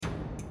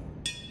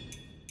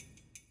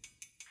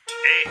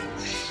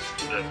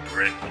the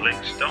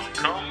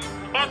Britflicks.com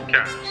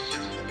podcast.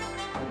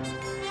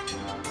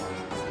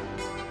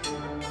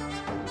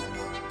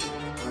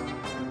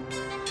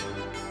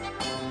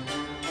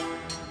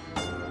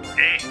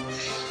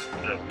 It's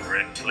the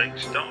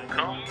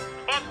Britflicks.com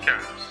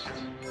podcast.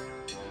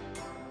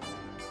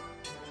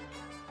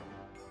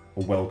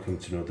 Welcome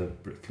to another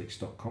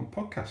Britflicks.com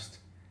podcast.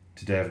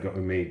 Today I've got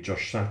with me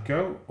Josh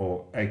Saco,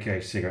 or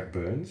aka Cigarette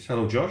Burns.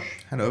 Hello, Josh.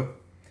 Hello.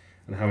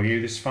 And how are you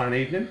this fine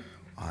evening?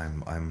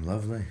 I'm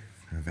lovely.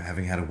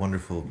 Having had a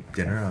wonderful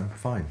dinner, I'm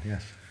fine.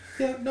 Yes.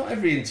 Yeah, not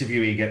every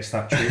interviewee gets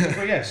that treatment,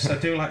 but yes, I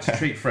do like to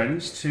treat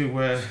friends to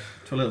a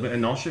little bit of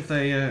nosh if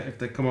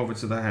they come over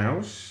to the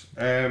house.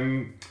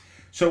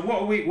 So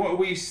what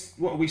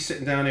are we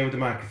sitting down here with the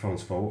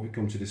microphones for? What have we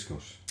come to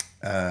discuss?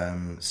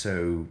 I'm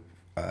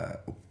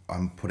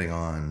putting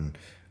on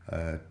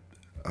a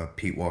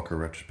Pete Walker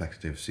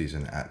retrospective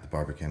season at the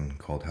Barbican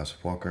called House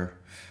of Walker,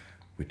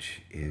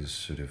 which is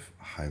sort of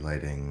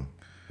highlighting.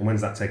 And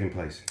when's that taking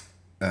place?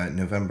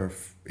 November.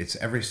 It's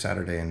every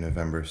Saturday in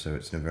November, so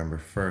it's November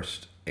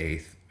 1st,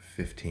 8th,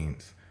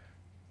 15th,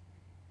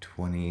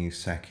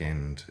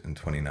 22nd, and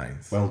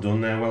 29th. Well done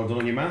there. Well done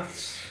on your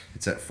maths.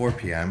 It's at 4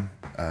 p.m.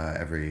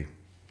 Every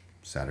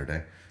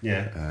Saturday.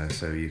 Yeah.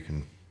 So you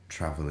can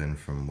travel in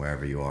from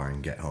wherever you are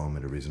and get home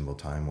at a reasonable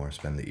time, or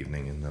spend the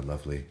evening in the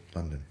lovely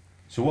London.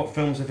 So what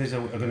films of his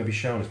are going to be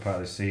shown as part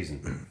of this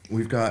season?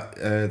 We've got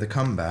The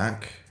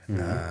Comeback.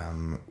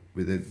 Mm-hmm.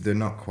 They're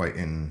not quite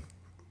in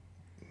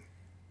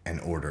an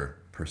order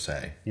per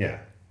se. Yeah.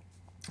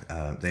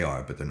 They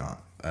are, but they're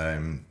not.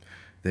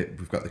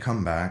 We've got The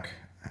Comeback,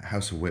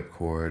 House of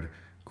Whipcord,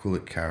 Cool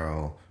It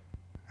Carol,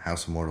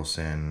 House of Mortal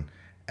Sin,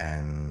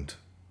 and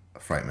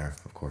Frightmare,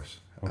 of course.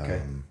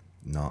 Okay.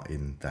 Not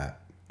in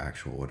that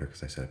actual order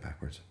because I said it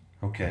backwards.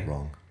 Okay.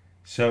 Wrong.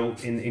 So,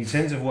 in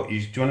terms of what do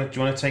you want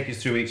to take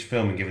us through each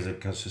film and give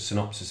us a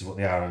synopsis of what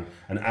they are,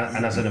 and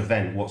as an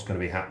event, what's going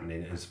to be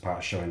happening as part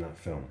of showing that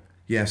film?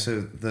 Yeah.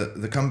 So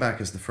the Comeback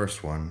is the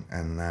first one,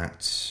 and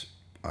that's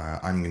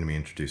I'm going to be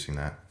introducing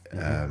that,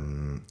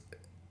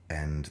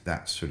 and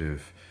that's sort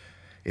of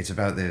it's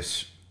about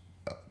this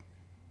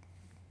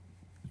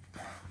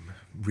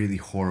really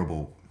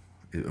horrible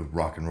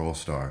rock and roll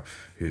star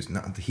he's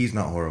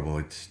not horrible.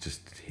 It's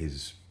just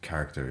his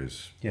character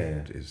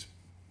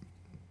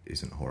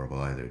isn't horrible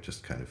either.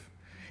 Just kind of,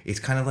 it's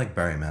kind of like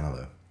Barry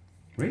Manilow.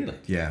 Really?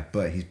 Yeah,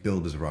 but he's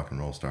billed as a rock and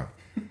roll star.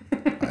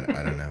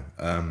 I don't know.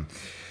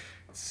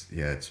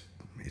 It's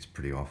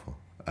pretty awful.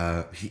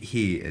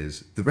 He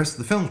is. The rest of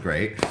the film's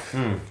great.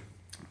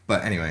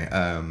 But anyway,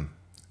 I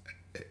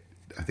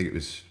think it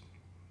was.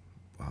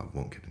 Well, I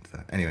won't get into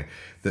that. Anyway,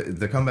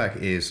 the Comeback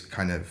is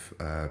kind of.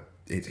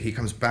 He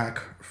comes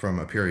back from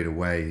a period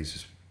away. He's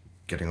just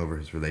getting over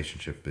his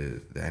relationship,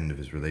 the end of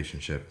his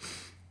relationship.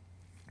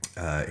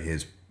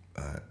 His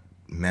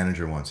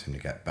manager wants him to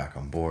get back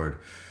on board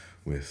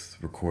with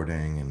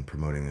recording and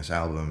promoting this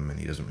album, and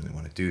he doesn't really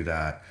want to do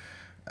that,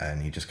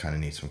 and he just kind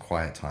of needs some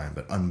quiet time.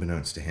 But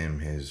unbeknownst to him,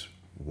 his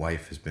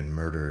wife has been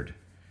murdered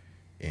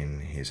in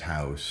his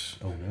house.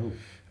 Oh no.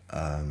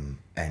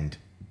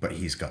 But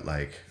he's got,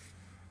 like,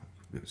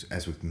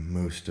 as with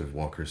most of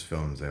Walker's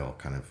films, they all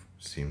kind of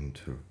seem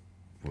to,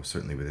 well,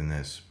 certainly within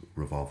this,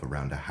 revolve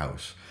around a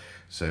house.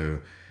 So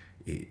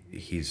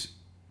he's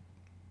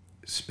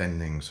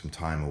spending some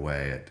time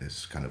away at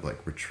this kind of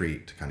like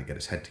retreat to kind of get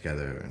his head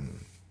together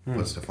and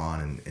put stuff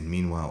on, and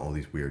meanwhile all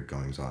these weird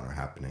goings on are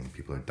happening.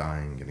 People are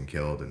dying, getting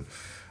killed, and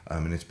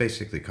it's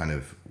basically kind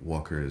of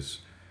Walker's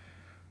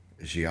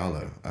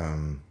giallo,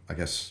 I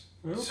guess.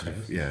 Okay.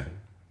 Yeah,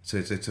 so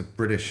it's a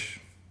British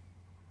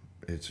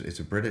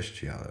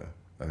giallo.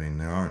 I mean,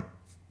 there aren't,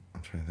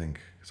 I'm trying to think,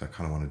 because I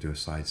kind of want to do a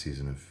side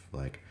season of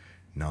like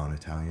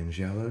non-Italian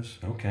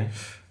giallos. Okay.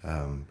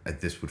 And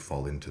this would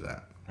fall into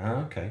that.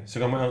 Okay.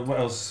 So what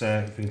else?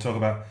 If we can talk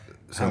about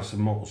House of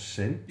Mortal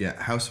Sin. Yeah,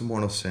 House of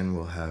Mortal Sin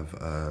will have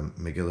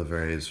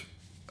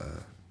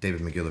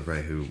David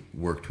McGillivray, who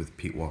worked with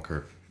Pete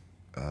Walker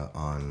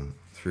on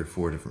 3 or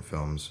 4 different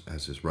films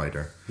as his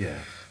writer. Yeah.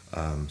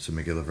 So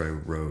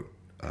McGillivray wrote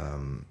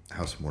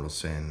House of Mortal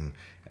Sin,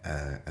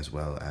 as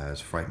well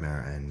as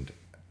Frightmare and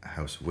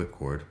House of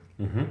Whipcord.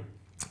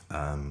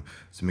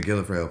 So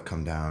McGillivray will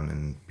come down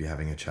and be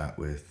having a chat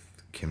with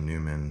Kim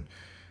Newman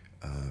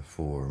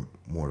for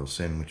Mortal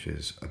Sin, which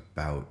is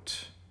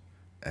about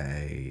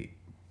a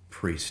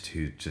priest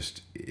who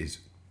just is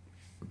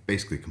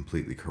basically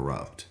completely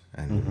corrupt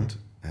and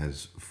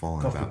has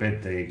fallen God about.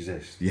 forbid they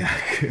exist. Yeah,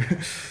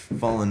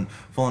 fallen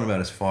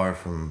about as far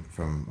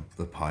from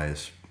the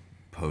pious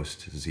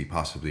post as he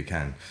possibly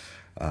can,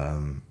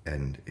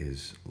 and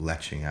is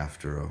leching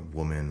after a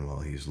woman while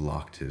he's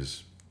locked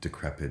his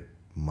decrepit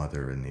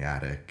mother in the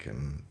attic.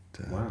 And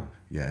wow.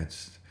 Yeah,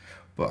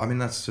 but I mean,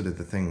 that's sort of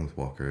the thing with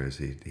Walker, is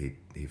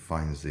he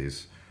finds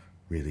these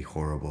really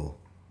horrible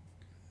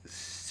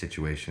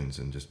situations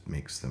and just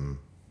makes them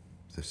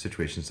the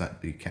situations that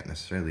you can't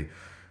necessarily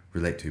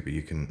relate to, but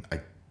you can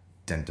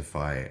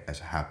identify as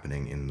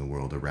happening in the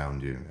world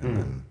around you, and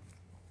then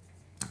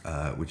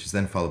which is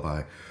then followed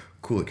by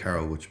Cool It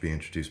Carol, which will be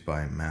introduced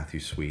by Matthew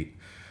Sweet.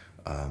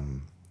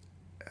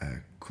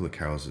 Cool It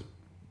Carol is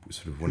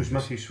sort of one Who's of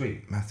Matthew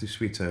Sweet? Matthew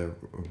Sweet's a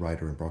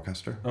writer and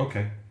broadcaster.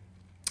 Okay.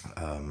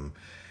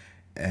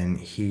 And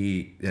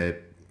he,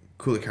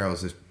 Cool It Carol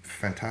is this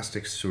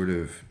fantastic sort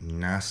of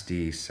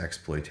nasty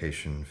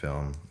sexploitation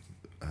film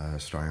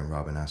starring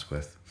Robin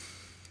Asquith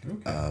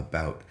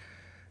about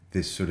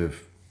this sort of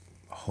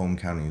home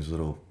county's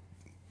little,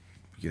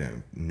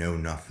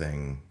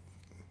 know-nothing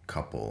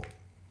couple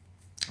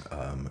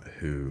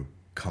who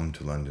come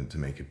to London to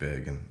make it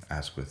big, and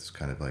Asquith's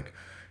kind of like,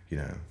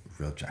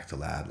 real jack the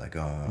lad, like,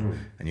 and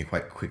you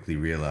quite quickly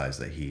realize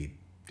that he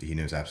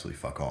knows absolutely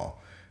fuck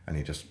all, and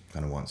he just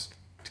kind of wants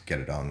to get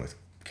it on with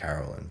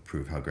Carol and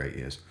prove how great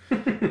he is.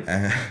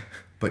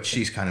 But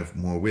she's kind of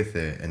more with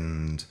it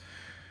and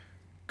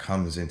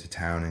comes into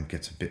town and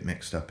gets a bit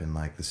mixed up in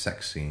like the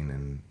sex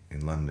scene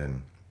in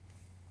London,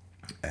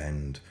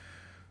 and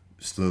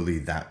slowly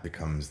that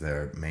becomes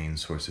their main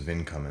source of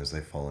income as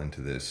they fall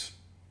into this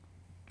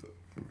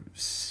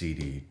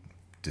seedy,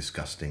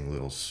 disgusting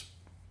little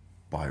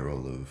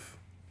spiral of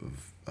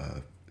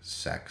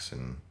sex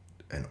and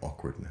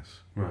awkwardness.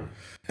 Right.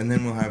 And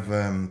then we'll have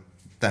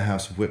the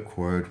House of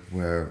Whipcord,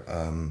 where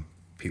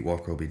Pete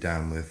Walker will be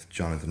down with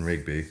Jonathan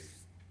Rigby.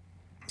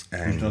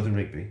 And Who's Jonathan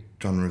Rigby?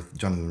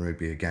 Jonathan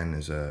Rigby again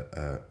is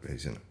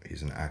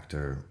he's an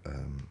actor,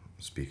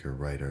 speaker,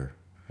 writer.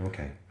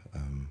 Okay.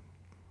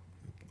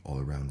 All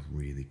around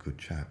really good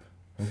chap.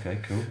 Okay,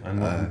 cool.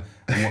 And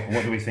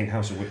what do we think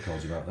House of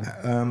Whipcord's about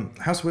then?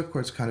 House of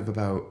Whipcord's kind of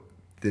about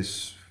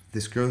this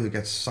girl who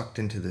gets sucked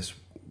into this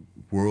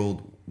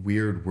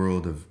weird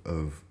world of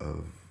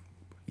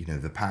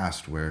the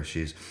past, where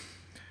she's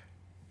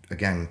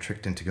again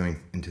tricked into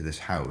going into this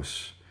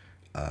house,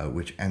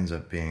 which ends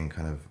up being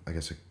kind of, I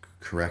guess, a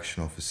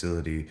correctional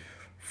facility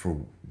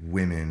for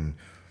women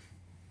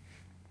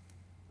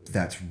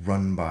that's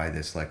run by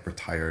this like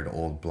retired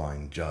old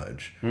blind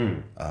judge,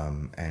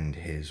 and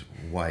his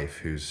wife,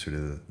 who's sort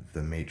of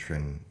the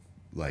matron,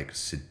 like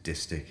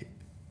sadistic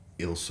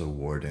Ilsa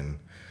Warden,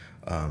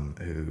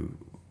 who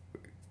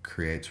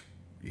creates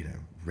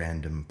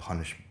random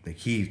punishment. Like,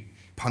 he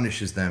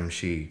punishes them,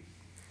 she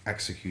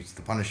executes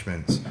the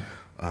punishments,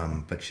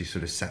 but she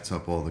sort of sets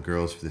up all the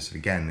girls for this. And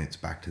again, it's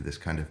back to this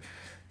kind of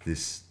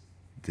this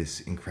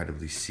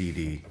incredibly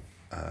seedy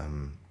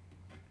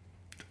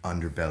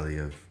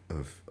underbelly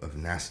of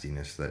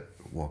nastiness that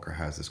Walker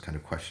has, this kind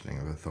of questioning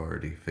of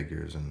authority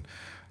figures and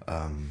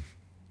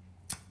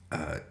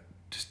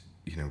just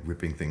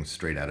ripping things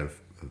straight out of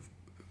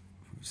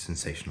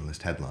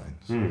sensationalist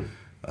headlines,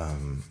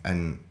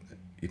 and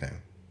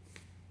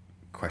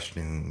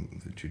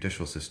questioning the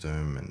judicial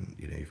system, and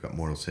you've got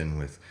Mortal Sin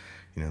with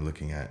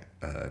looking at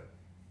the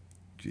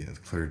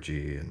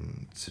clergy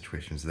and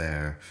situations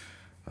there,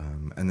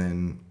 and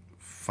then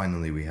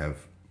finally we have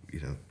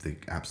the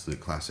absolute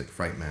classic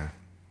Frightmare,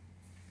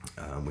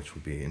 which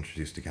will be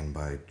introduced again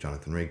by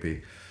Jonathan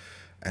Rigby,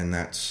 and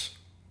that's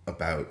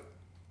about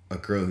a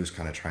girl who's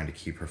kind of trying to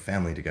keep her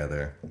family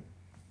together.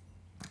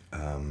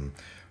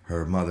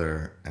 Her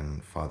mother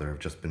and father have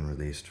just been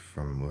released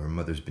from, her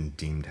mother's been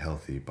deemed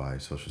healthy by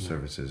social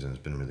services and has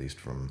been released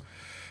from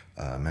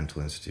a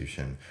mental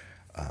institution.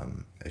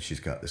 And she's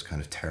got this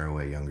kind of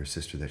tearaway younger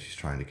sister that she's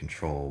trying to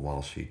control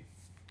while she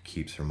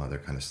keeps her mother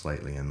kind of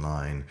slightly in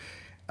line,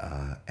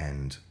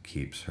 and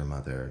keeps her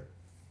mother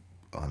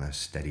on a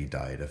steady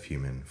diet of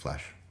human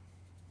flesh.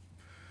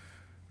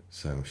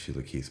 So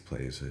Sheila Keith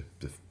plays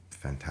the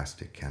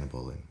fantastic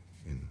cannibal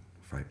in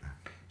Frightmare.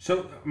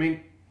 So, I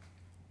mean,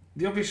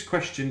 the obvious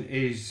question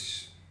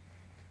is,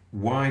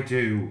 why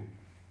do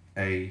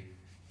a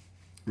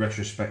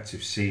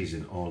retrospective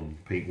season on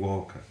Pete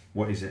Walker?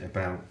 What is it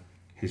about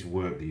his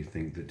work that you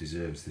think that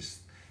deserves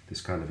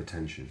this kind of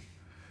attention?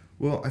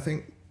 Well, I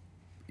think,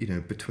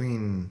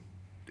 between,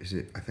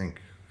 I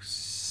think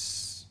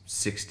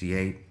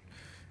 68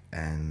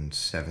 and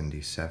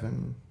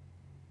 77,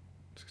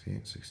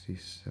 68,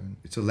 67,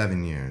 it's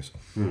 11 years.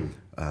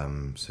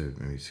 So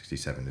maybe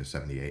 67 to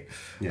 78.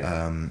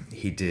 Yeah.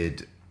 He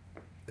did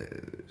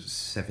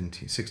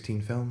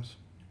 16 films.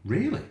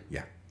 Really?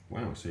 Yeah.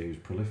 Wow, so he was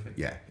prolific.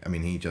 Yeah, I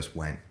mean, he just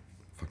went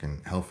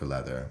fucking hell for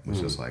leather, was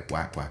just like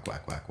whack, whack,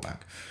 whack, whack,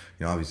 whack.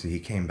 Obviously he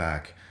came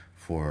back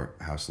for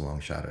House of Long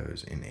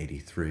Shadows in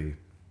 83,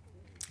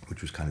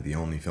 which was kind of the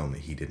only film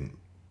that he didn't,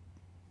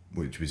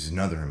 which was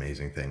another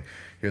amazing thing.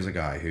 Here's a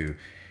guy who,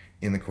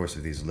 in the course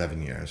of these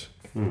 11 years,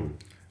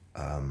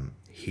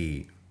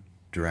 he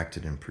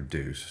directed and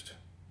produced,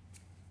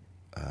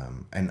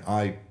 and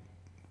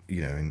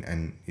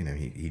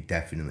he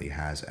definitely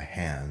has a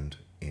hand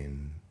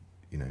in,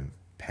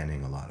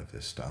 penning a lot of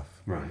this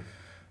stuff. Right.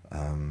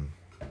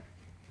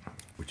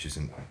 Which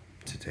isn't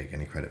to take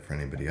any credit for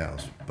anybody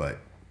else, but,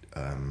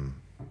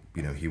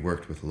 he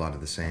worked with a lot of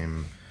the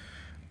same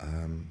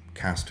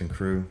cast and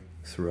crew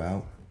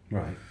throughout.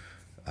 Right.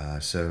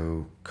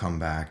 So Come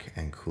Back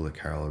and Cool It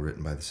Carol are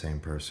written by the same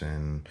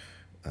person.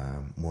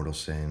 Mortal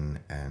Sin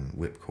and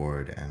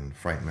Whipcord and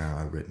Frightmare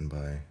are written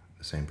by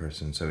the same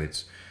person. So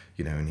it's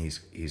you know, and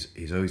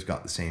he's always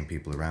got the same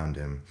people around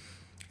him.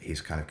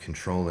 He's kind of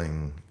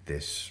controlling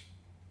this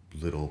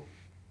little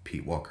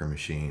Pete Walker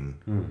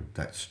machine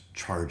that's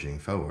charging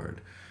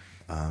forward,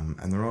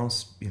 and they're all,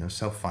 you know,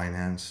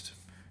 self-financed,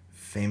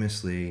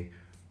 famously,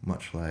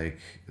 much like,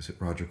 is it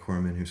Roger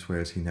Corman who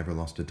swears he never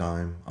lost a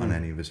dime on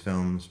any of his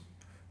films?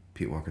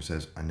 Pete Walker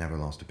says, I never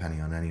lost a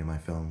penny on any of my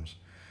films.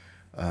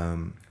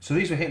 So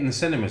these were hitting the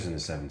cinemas in the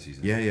 70s?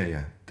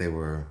 Yeah. They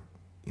were,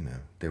 you know,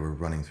 they were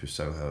running through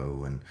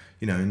Soho, and,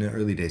 you know, in the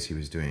early days he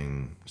was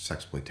doing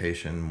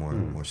sexploitation,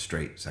 more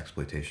straight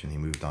sexploitation. He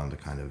moved on to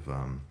kind of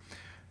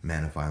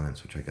Man of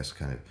Violence, which I guess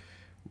kind of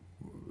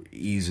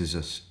eases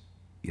us,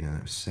 you know,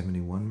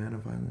 71 Man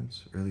of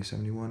Violence, early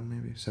 71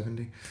 maybe,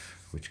 70,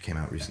 which came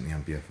out recently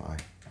on BFI.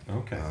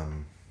 Okay.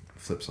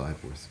 Flip side,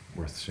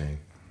 worth seeing.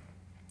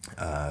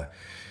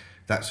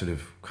 That sort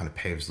of kind of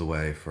paves the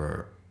way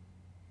for,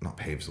 not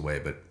paves the way,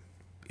 but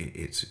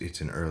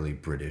it's an early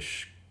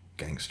British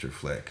gangster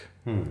flick.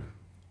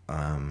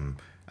 And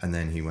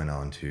then he went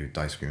on to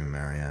Die Screaming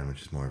Marianne,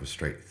 which is more of a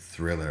straight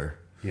thriller.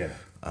 Yeah.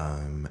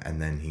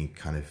 And then he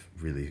kind of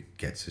really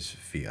gets his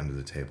feet under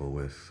the table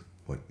with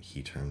what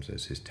he terms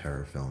as his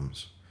terror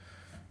films,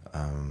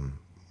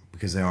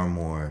 because they are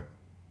more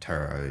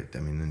terror. I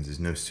mean, there's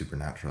no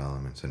supernatural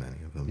elements in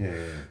any of them.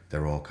 Yeah.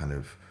 They're all kind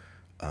of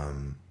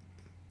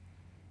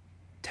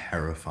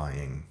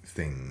terrifying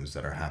things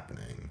that are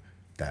happening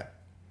that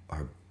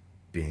are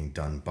being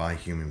done by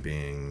human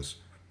beings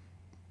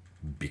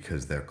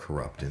because they're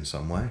corrupt in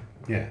some way.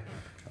 Yeah.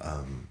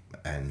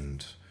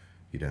 And,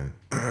 you know,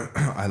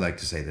 I like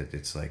to say that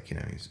it's like, you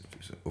know, he's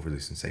overly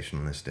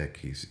sensationalistic.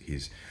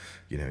 He's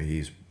you know,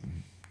 he's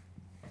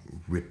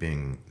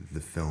ripping the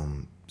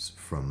films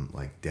from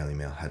like Daily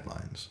Mail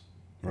headlines.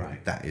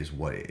 Right. That is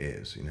what it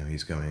is. You know,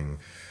 he's going,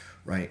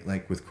 right,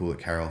 like with Cool at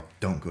Carol,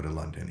 don't go to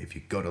London. If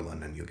you go to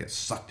London, you'll get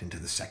sucked into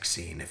the sex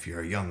scene. If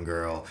you're a young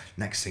girl,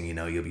 next thing you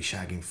know, you'll be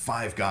shagging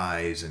 5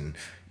 guys, and,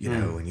 you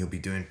know, and you'll be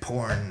doing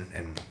porn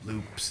and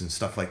loops and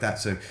stuff like that.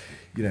 So,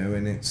 you know,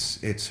 and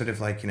it's sort of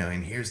like, you know,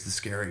 and here's the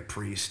scary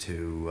priest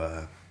who,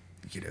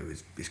 you know,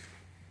 is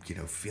you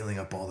know, feeling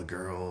up all the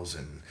girls,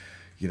 and,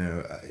 you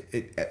know,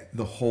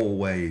 the whole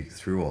way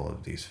through all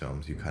of these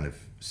films, you kind of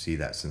see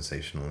that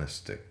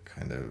sensationalistic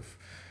kind of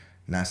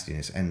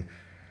nastiness. And,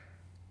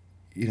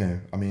 you know,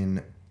 I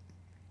mean,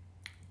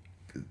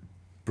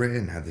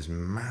 Britain had this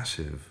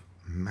massive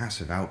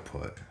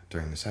output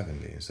during the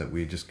 70s that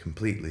we just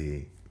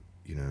completely,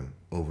 you know,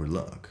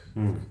 overlook.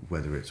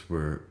 Whether it's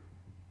we're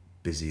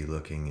busy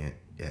looking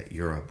at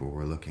Europe or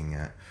we're looking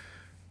at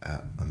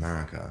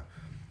America.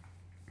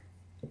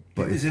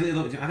 But I think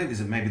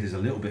there's a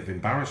little bit of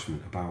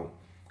embarrassment about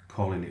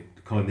calling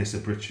this a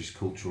British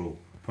cultural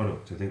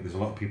product. I think there's a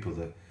lot of people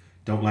that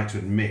don't like to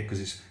admit, because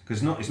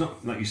it's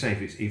not like you say,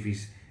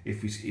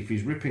 if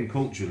he's ripping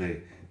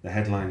culturally the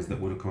headlines that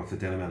would have come off the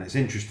Daily Mail. It's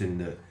interesting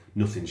that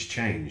nothing's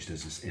changed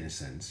in a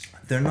sense.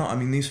 They're not. I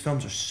mean, these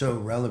films are so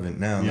relevant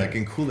now. Yeah. Like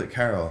in Cool at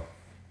Carol,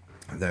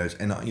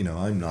 and you know,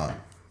 I'm not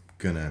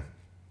gonna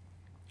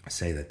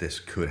say that this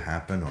could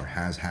happen or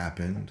has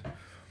happened,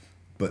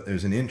 but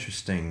there's an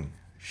interesting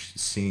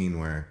scene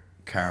where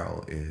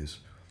Carol is,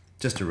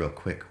 just a real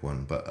quick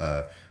one,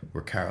 but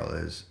where Carol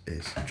is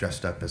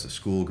dressed up as a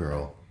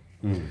schoolgirl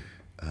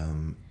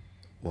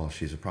while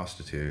she's a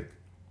prostitute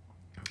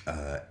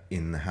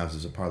in the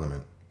Houses of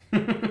Parliament.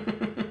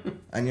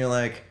 And you're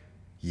like,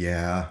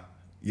 yeah,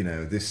 you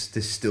know, this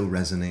still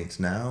resonates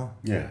now.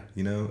 Yeah.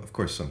 You know, of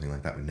course something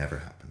like that would never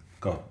happen.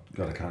 God,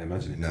 I can't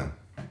imagine it. No.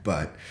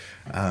 But,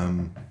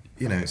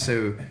 you know,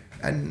 so,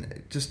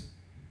 and just,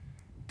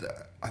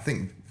 I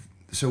think,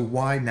 so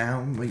why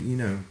now? Like, you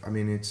know, I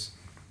mean, it's,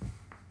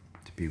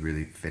 to be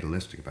really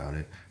fatalistic about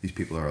it, these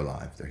people are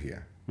alive, they're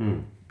here,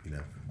 you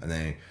know,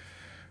 and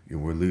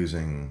we're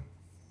losing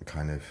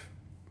kind of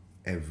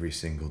every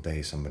single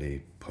day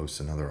somebody posts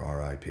another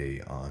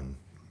RIP on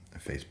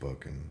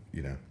Facebook, and,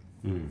 you know,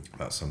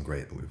 about some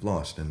great that we've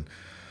lost. And,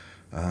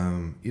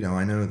 you know,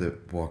 I know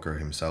that Walker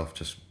himself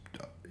just,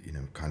 you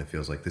know, kind of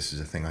feels like this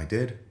is a thing I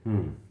did,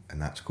 and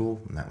that's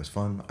cool, and that was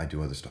fun. I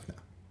do other stuff now.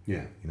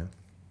 Yeah. You know?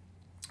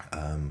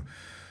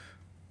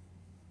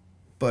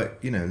 But,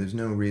 you know, there's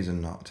no reason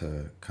not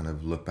to kind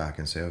of look back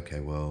and say, okay,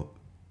 well,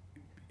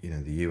 you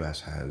know, the US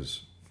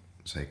has,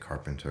 say,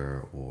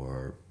 Carpenter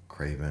or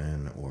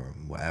Craven or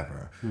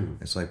whatever.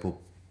 It's like, well,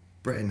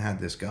 Britain had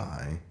this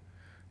guy,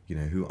 you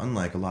know, who,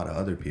 unlike a lot of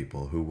other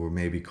people who were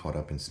maybe caught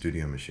up in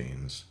studio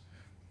machines,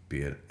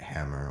 be it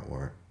Hammer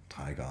or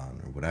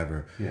Tygon or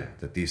whatever,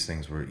 that these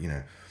things were, you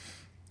know,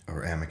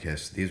 or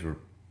Amicus, these were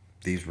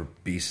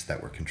beasts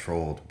that were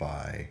controlled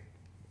by,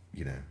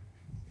 you know,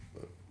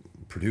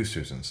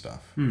 producers and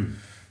stuff.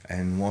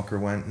 And Walker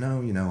went, no,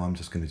 you know, I'm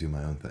just going to do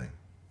my own thing,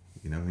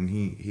 you know. And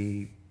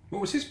he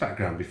what was his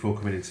background before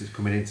coming into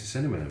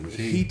cinema then?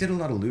 He did a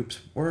lot of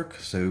loops work.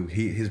 So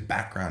his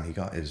background, he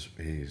got his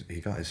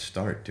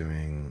start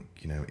doing,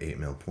 you know,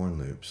 8mm porn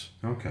loops.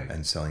 Okay.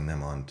 And selling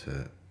them on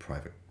to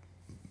private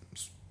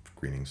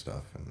screening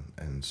stuff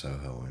and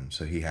Soho. And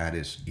so he had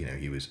his, you know,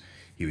 he was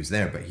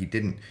there, but he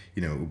didn't,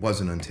 you know, it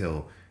wasn't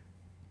until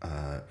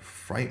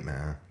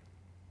Frightmare,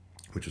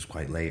 which was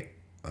quite late,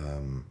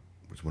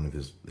 was one of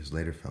his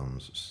later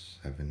films,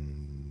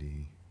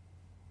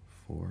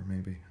 74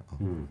 maybe.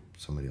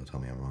 Somebody will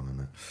tell me I'm wrong on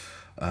that.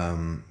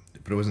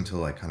 But it wasn't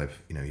until like kind of,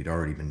 he'd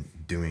already been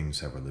doing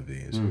several of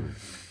these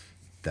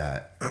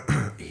that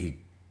he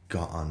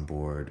got on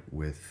board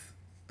with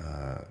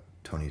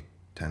Tony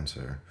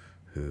Tenser,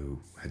 who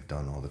had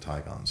done all the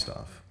Tygon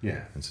stuff.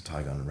 Yeah. And so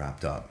Tygon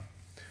wrapped up,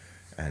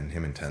 and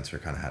him and Tenser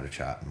kind of had a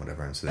chat and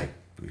whatever. And so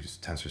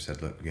Tenser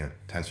said, look,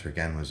 Tenser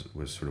again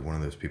was sort of one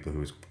of those people who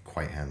was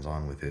quite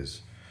hands-on with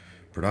his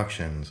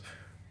productions,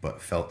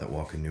 but felt that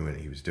Walker knew what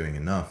he was doing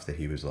enough that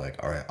he was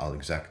like, all right, I'll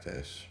exec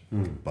this,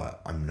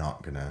 but I'm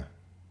not gonna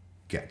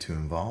get too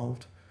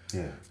involved.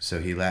 Yeah. So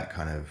he let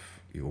kind of,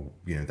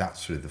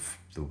 that's sort of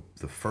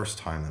the first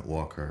time that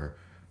Walker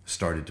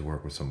started to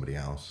work with somebody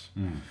else.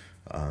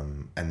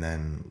 And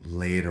then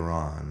later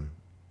on,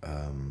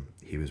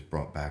 he was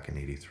brought back in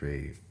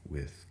 83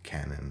 with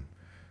Cannon,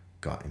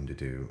 got him to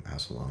do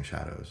House of Long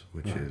Shadows,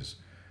 which is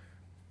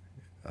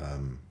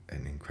an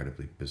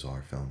incredibly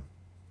bizarre film.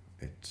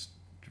 It's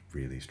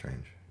really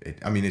strange.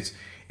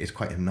 It's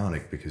quite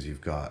hypnotic because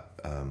you've got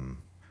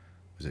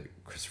was it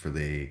Christopher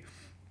Lee,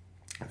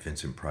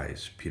 Vincent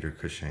Price, Peter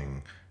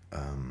Cushing,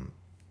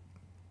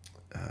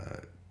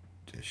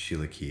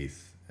 Sheila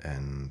Keith,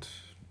 and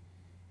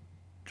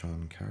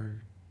John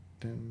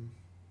Carradine.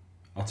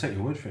 I'll take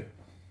your word for it.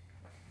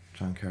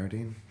 John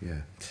Carradine,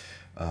 yeah.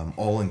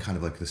 All in kind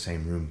of like the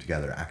same room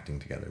together, acting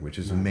together, which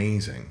is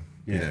amazing.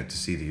 Yeah. To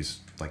see these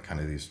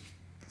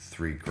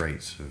three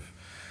greats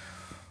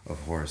of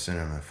horror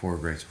cinema, four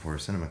greats of horror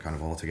cinema, kind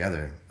of all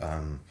together.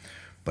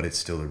 But it's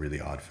still a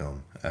really odd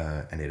film,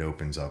 and it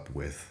opens up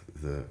with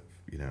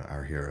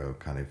our hero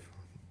kind of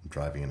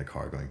driving in a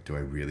car, going, "Do I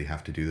really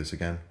have to do this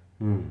again?"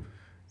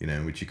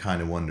 Which you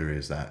kind of wonder,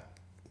 is that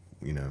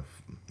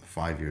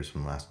 5 years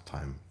from the last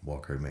time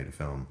Walker made a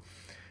film,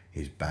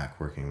 he's back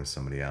working with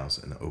somebody else,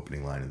 and the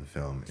opening line of the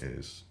film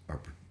is our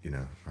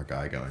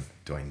guy going,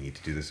 "Do I need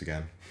to do this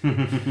again?"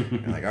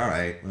 And like, all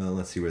right, well,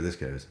 let's see where this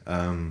goes.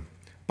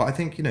 But I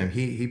think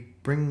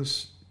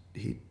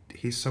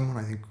he's someone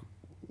I think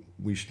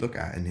we should look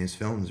at, and his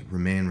films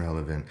remain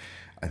relevant.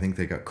 I think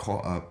they got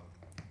caught up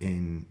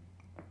in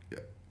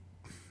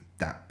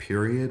that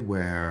period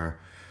where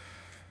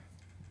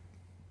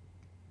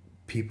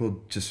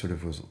people just sort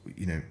of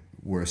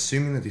were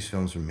assuming that these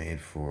films were made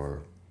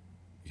for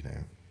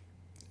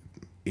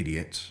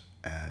idiots,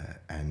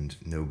 and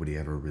nobody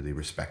ever really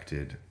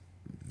respected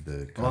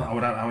the. Well, I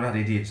would add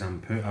idiots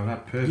and I would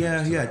add perverts.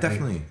 Yeah,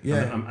 definitely.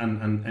 Yeah,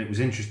 and it was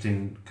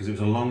interesting because it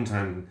was a long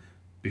time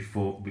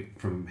before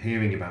from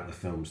hearing about the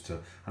films to,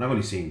 and I've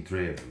only seen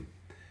 3 of them,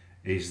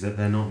 is that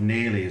they're not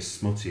nearly as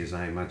smutty as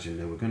I imagined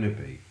they were going to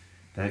be.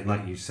 They,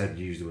 like you said,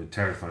 you used the word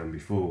terrifying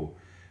before.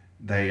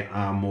 They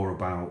are more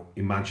about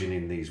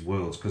imagining these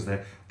worlds because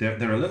they're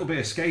a little bit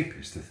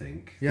escapist, I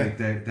think. Yeah.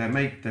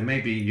 They may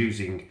be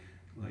using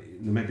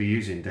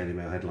Daily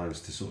Mail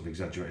headlines to sort of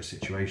exaggerate a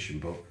situation,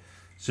 but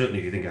certainly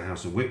if you think of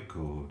House of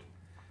Whipcord,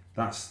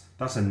 that's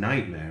a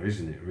nightmare,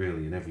 isn't it?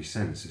 Really, in every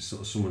sense, it's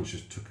sort of someone's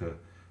just took a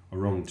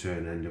wrong turn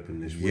and end up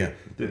in this weird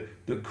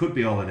that could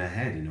be all in their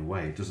head in a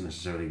way. It doesn't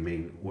necessarily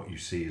mean what you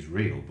see is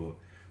real, but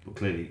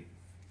clearly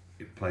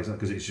it plays out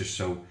because it's just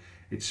so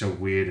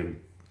weird and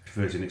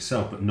perverted in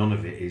itself, but none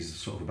of it is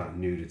sort of about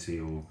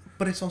nudity or.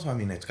 But it's also,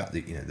 it's got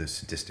the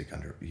sadistic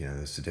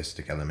the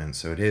sadistic element.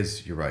 So it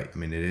is. You're right.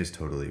 It is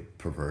totally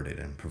perverted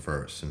and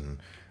perverse, and.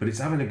 But it's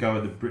having a go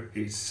at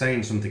it's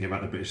saying something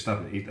about the British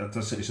establishment.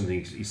 That's certainly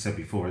something he said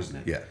before, isn't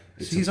it? Yeah.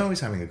 So he's always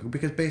having a go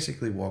because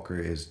basically Walker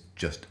is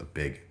just a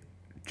big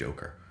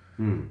joker.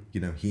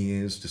 He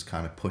is just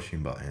kind of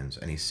pushing buttons,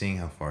 and he's seeing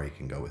how far he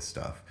can go with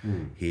stuff.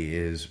 He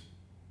is,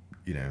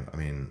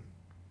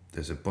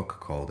 there's a book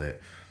called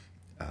it,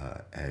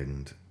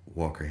 and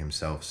Walker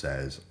himself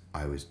says,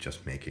 "I was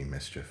just making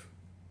mischief."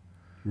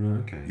 Right.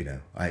 Okay.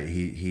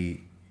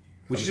 He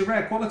which is a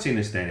rare quality in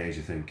this day and age.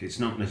 I think it's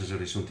not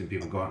necessarily something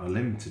people go out on a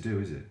limb to do,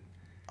 is it?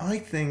 I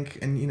think,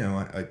 and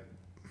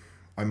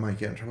I might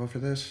get in trouble for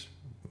this,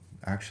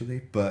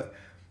 actually, but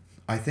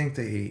I think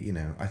that he,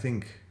 I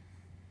think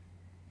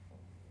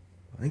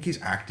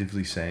he's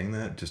actively saying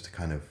that just to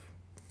kind of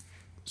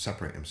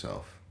separate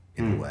himself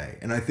in a way.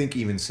 And I think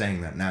even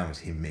saying that now is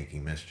him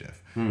making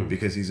mischief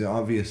because he's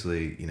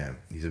obviously,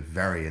 he's a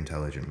very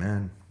intelligent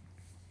man.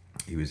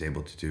 He was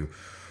able to do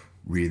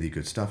really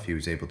good stuff. He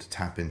was able to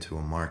tap into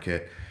a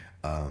market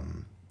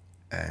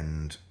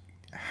and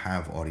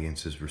have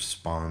audiences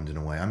respond in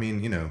a way.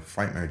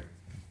 Frightmare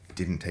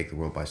didn't take the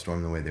world by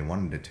storm the way they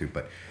wanted it to,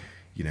 but,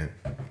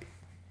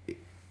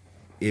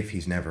 if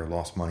he's never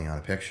lost money on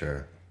a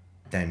picture,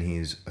 then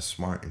he's a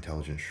smart,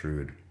 intelligent,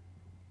 shrewd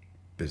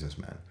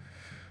businessman.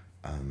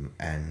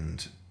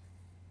 And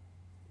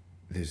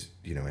there's,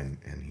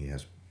 and he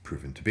has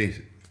proven to be,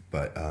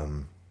 but,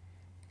 and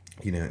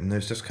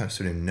there's just kind of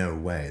sort of no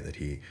way that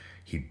he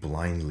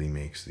blindly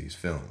makes these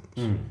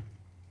films,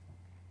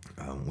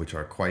 which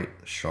are quite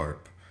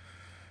sharp,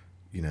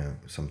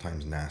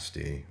 sometimes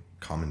nasty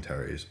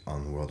commentaries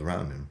on the world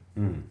around him.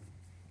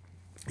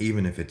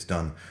 even if it's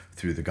done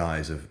through the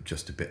guise of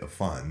just a bit of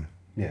fun,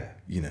 Yeah.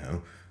 you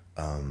know,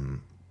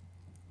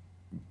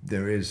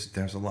 there's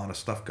a lot of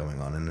stuff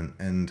going on,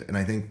 and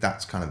I think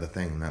that's kind of the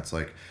thing. That's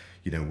like,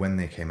 you know, when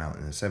they came out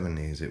in the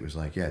 70s, it was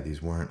like, yeah,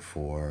 this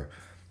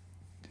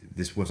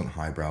wasn't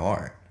highbrow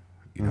art,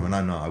 you know. And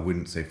I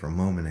wouldn't say for a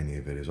moment any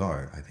of it is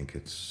art. I think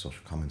it's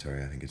social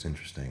commentary. I think it's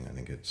interesting. I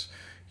think it's,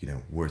 you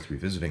know, worth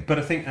revisiting. But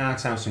I think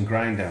art house and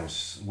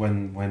grindhouse,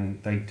 when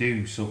they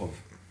do sort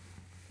of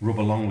rub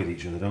along with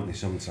each other, don't they,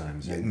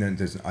 sometimes? No,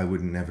 I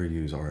would never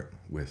use art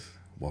with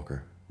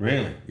Walker.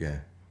 Really? Yeah.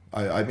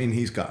 I mean,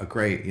 he's got a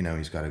great, you know,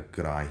 he's got a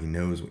good eye. He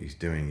knows what he's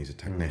doing. He's a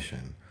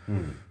technician.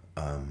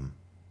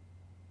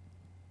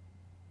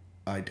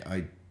 I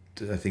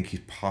think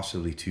he's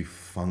possibly too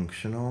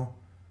functional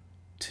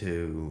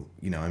to,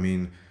 you know, I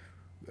mean,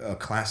 a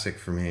classic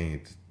for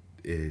me,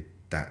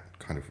 that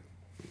kind of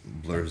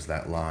blurs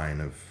that line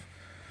of,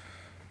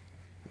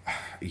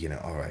 you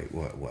know, all right,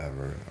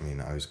 whatever. I mean,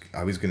 I was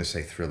going to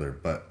say thriller,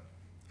 but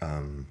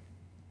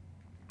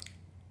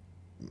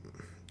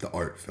the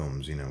art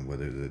films, you know,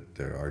 whether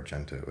they're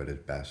Argento at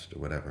its best or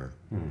whatever,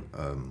 I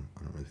don't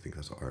really think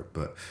that's art,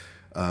 but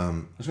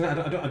I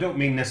don't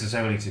mean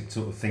necessarily to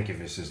sort of think of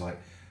this as like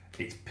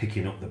it's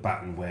picking up the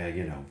baton where,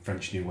 you know,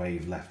 French New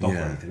Wave left off or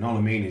anything. All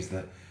I mean is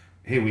that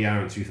here we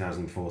are in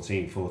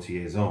 2014, 40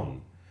 years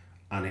on,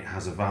 and it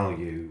has a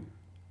value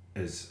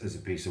as a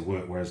piece of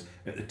work, whereas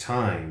at the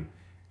time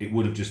it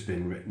would have just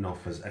been written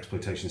off as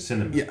exploitation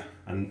cinema. Yeah.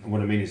 And what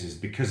I mean is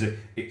because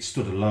it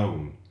stood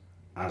alone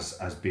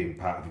as being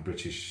part of a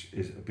British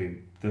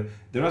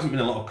there hasn't been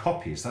a lot of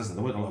copyists, has there?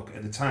 There weren't a lot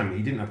at the time.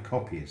 He didn't have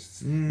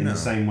copyists in the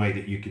same way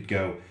that you could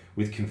go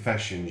with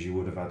Confessions. You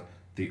would have had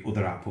the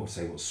other output,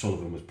 say what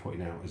Sullivan was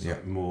putting out as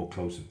like more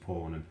close-up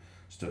porn and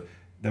stuff.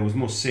 There was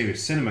more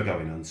serious cinema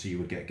going on, so you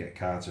would get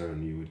Carter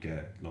and you would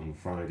get Long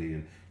Friday,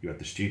 and you had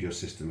the studio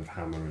system of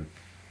Hammer and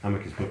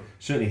Hammerkids. But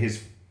certainly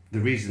the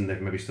reason they've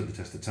maybe stood the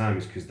test of time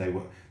is because they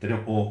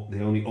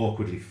only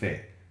awkwardly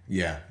fit.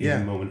 Yeah.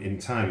 In a moment in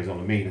time is all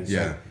I mean. And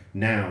so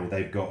now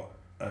they've got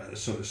a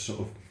sort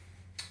of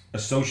a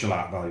social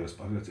art value.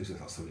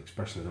 That's the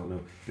expression, I don't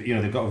know. But, you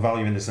know, they've got a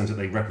value in the sense that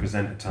they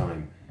represent a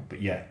time,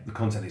 but yet the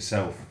content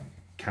itself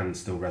can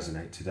still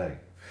resonate today.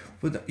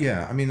 But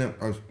I mean,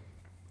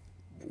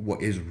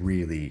 what is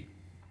really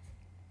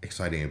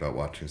exciting about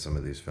watching some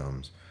of these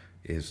films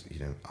is, you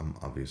know, I'm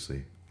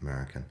obviously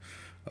American,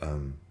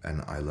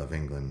 and I love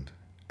England,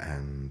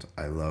 and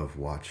I love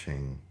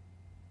watching,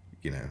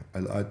 you know,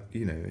 I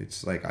you know,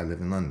 it's like I live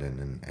in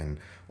London, and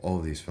all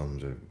of these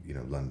films are, you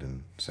know,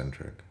 London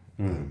centric,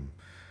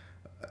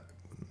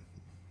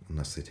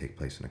 unless they take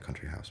place in a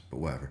country house, but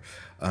whatever.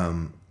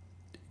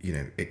 You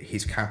know,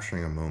 he's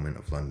capturing a moment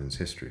of London's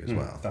history as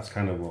well. That's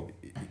kind of what.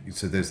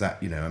 So there's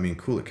that, you know, I mean,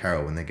 Cool at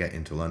Carol, when they get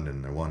into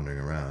London, they're wandering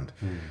around.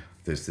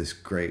 There's this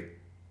great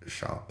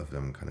shot of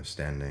them kind of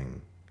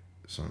standing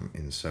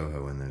in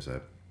Soho, and there's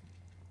a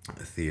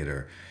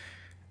theater,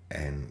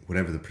 and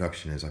whatever the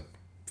production is, I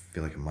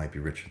feel like it might be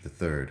Richard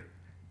III,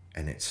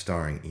 and it's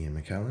starring Ian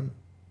McKellen.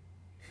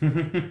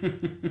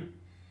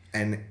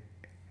 And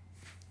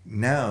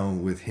now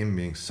with him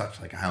being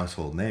such like a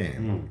household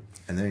name,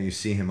 and then you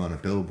see him on a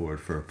billboard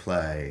for a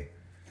play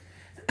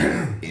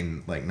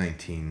in like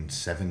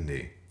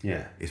 1970.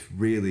 Yeah, it's a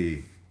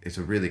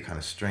really kind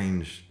of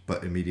strange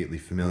but immediately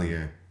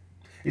familiar.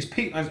 Is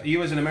Pete,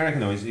 you as an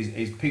American though,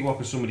 is Pete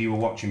Walker somebody you were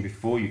watching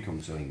before you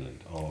come to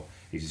England, or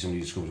is he somebody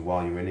you discovered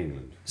while you were in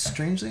England?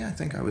 Strangely, I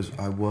think I was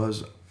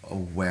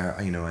aware.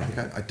 You know,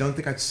 I don't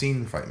think I'd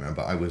seen Frightmare,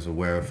 but I was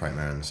aware of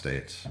Frightmare in the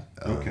States.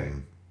 Okay.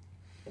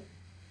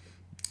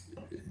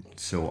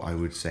 So I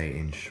would say,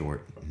 in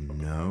short,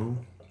 no.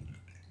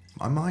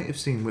 I might have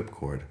seen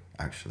Whipcord,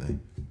 actually.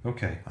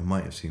 Okay. I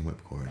might have seen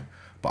Whipcord.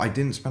 But I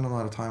didn't spend a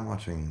lot of time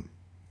watching...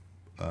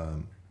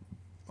 I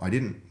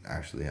don't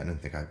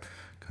think I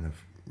kind of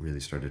really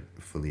started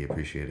fully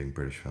appreciating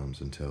British films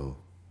until,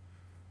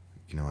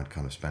 you know, I'd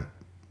kind of spent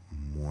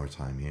more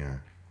time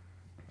here.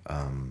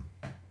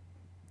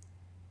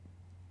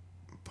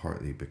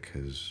 Partly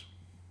because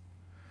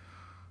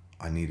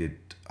I needed...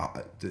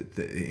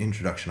 the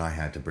introduction I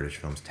had to British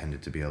films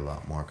tended to be a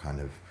lot more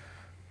kind of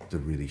the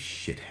really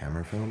shit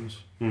Hammer films.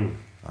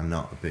 I'm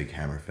not a big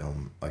Hammer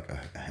film, like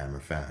a Hammer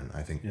fan.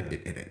 I think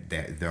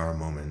there are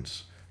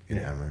moments in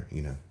Hammer,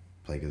 you know,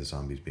 Plague of the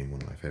Zombies being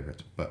one of my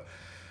favorites. But,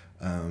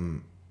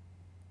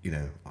 you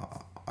know,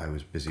 I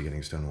was busy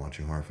getting stoned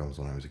watching horror films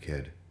when I was a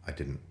kid.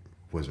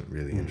 Wasn't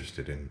really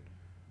interested in,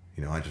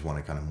 you know, I just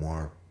wanted kind of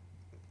more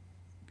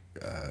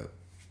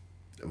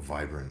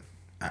vibrant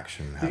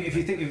action happening. If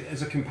you think of it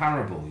as a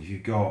comparable, if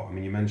you've got, I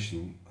mean, you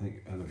mentioned, I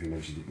don't know if you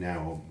mentioned it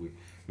now or we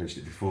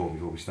mentioned it before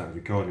we started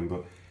recording,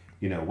 but,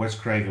 you know, Wes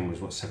Craven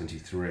was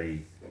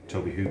 73,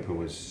 Toby Hooper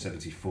was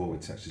 74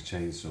 with Texas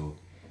Chainsaw.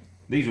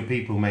 These were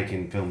people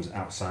making films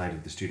outside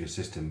of the studio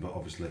system, but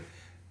obviously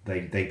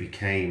they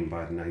became,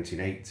 by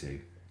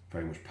 1980,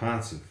 very much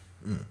part of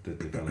the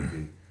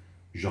developing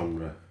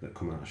genre that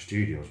come out of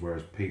studios,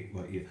 whereas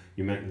people, like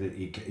you meant that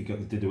he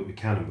did it with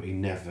Buchanan, but he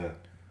never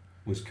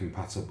was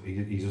compatible.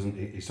 He doesn't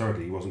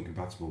historically he wasn't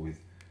compatible with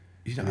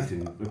I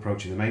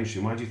approaching the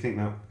mainstream. Why do you think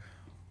that?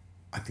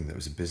 I think that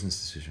was a business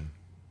decision.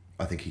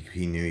 I think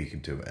he knew he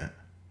could do it.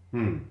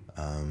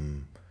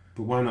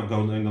 But why not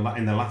go in the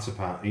latter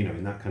part?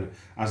 In that kind of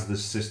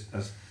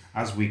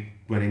as we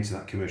went into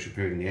that commercial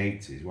period in the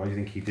 80s. Why do you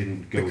think he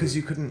didn't go? Because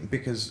you couldn't.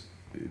 Because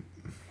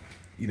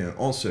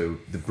also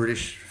the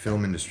British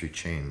film industry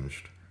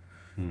changed.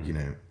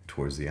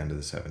 Towards the end of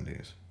the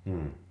 70s,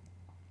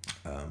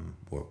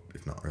 or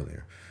if not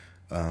earlier,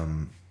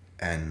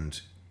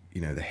 and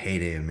the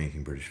heyday of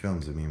making British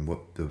films. I mean,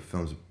 what the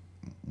films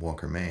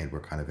Walker made were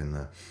kind of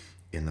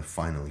in the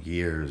final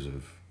years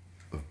of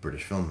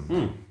British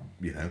film.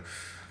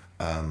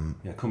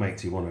 Come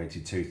 81 or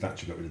 82,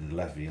 Thatcher got rid of the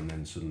levy, and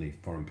then suddenly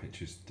foreign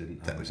pictures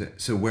didn't. That was it.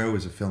 So where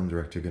was a film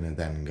director going to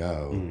then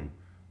go?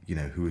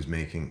 Who was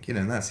making?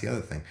 And that's the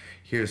other thing.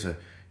 Here's a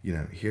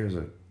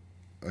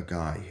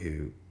guy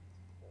who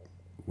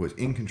was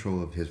in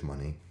control of his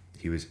money.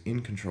 He was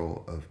in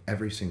control of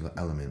every single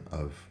element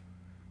of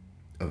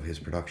his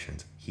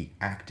productions. He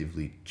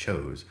actively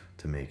chose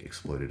to make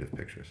exploitative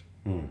pictures.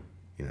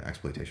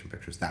 Exploitation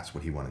pictures. That's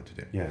what he wanted to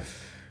do. Yeah.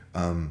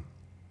 And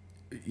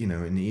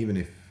even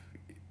if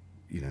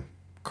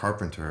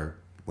Carpenter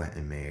went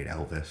and made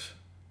Elvis,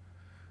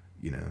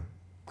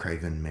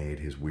 Craven made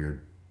his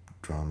weird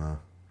drama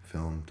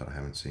film that I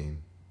haven't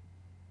seen.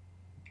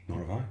 Nor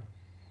have I.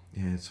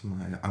 Yeah,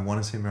 I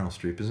want to say Meryl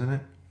Streep is in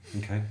it.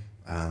 Okay.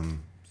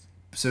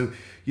 So,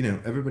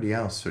 everybody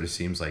else sort of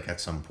seems like at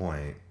some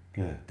point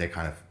they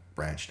kind of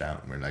branched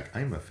out and were like,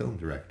 I'm a film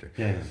director.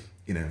 Yeah.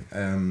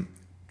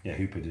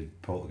 Hooper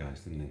did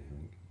Poltergeist, didn't he? I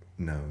think.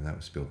 No, that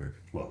was Spielberg.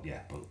 Well, yeah,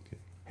 but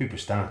Hooper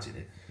started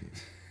it.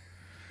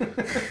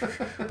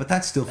 But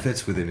that still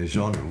fits within his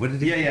genre. What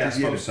did he? I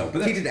suppose so.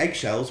 But he did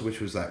Eggshells,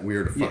 which was that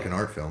weird fucking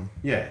art film.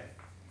 Yeah.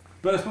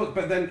 But I suppose,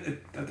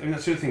 then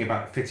that's the other thing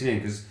about fitting in,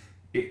 because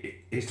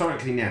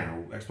historically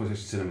now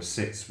exploitation cinema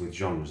sits with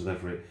genres, and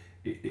therefore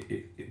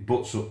it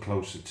butts up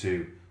closer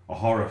to a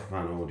horror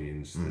fan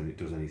audience than it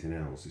does anything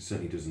else. It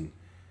certainly doesn't.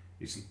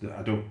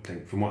 I don't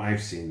think, from what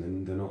I've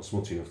seen, they're not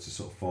smutty enough to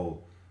sort of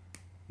fall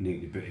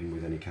neatly bitten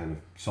with any kind of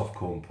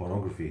softcore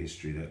pornography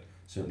history that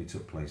certainly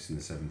took place in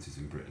the 70s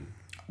in Britain.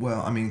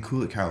 Well, I mean,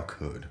 Cool It Carol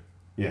could.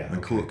 Yeah.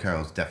 And Cool It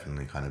Carol's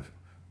definitely kind of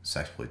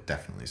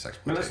definitely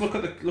sexploitation. Well, let's look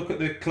at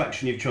the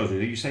collection you've chosen.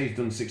 You say you've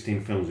done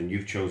 16 films and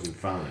you've chosen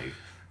 5.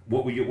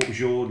 What was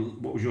your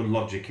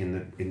logic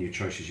in your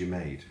choices you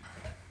made?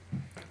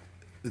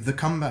 The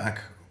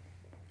Comeback.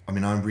 I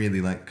mean, I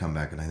really like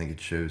Comeback, and I think it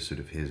shows sort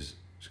of his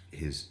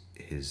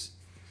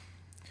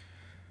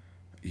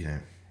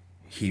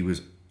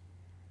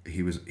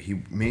he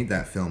made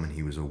that film and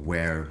he was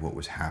aware of what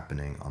was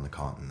happening on the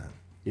continent.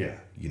 Yeah.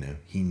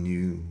 He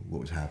knew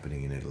what was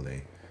happening in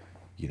Italy.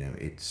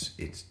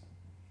 It's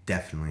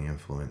definitely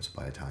influenced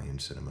by Italian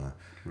cinema.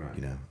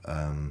 Right.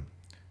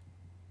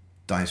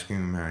 Die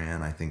Screaming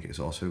Marianne, I think, is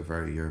also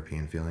very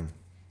European feeling.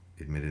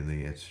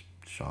 Admittedly, it's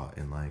shot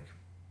in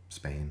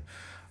Spain,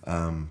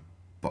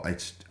 but I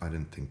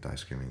didn't think Die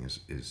Screaming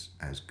is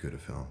as good a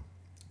film.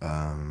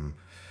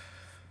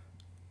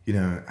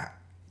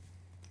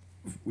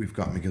 We've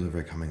got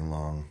McGillivray coming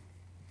along,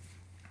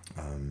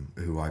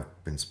 who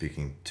I've been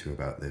speaking to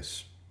about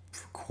this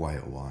for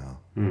quite a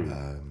while.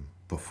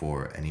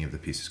 Before any of the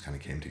pieces kind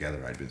of came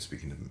together, I'd been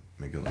speaking to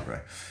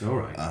McGillivray. All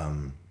right.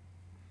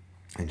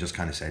 And just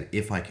kind of said,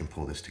 if I can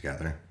pull this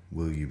together,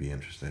 will you be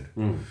interested?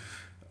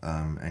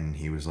 And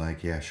he was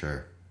like, yeah,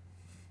 sure.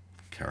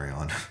 Carry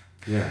on.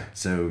 Yeah.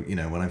 So,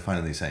 when I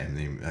finally sent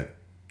him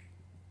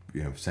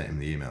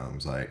the email, I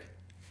was like,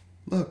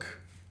 look,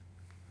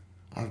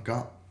 I've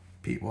got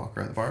Pete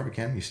Walker at the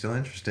Barbican. You still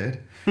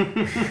interested? He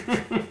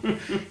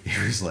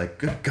was like,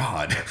 good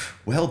God,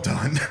 well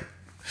done.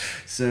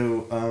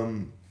 So,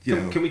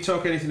 Can we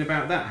talk anything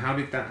about that? How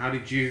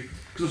did you?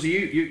 Because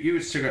you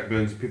with Cigarette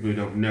Burns, people who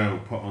don't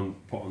know, put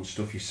on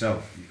stuff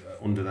yourself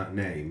under that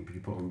name. You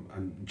put on,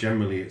 and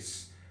generally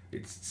it's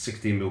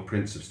 16mm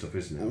prints of stuff,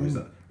 isn't it? Or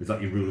is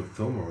that your rule of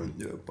thumb? Or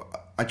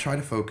I try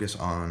to focus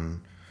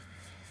on.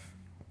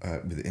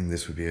 And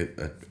this would be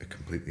a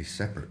completely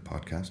separate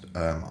podcast.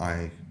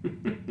 I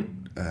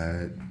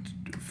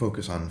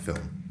focus on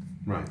film.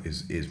 Right.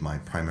 Is my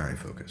primary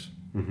focus.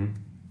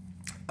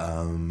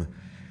 Mm-hmm.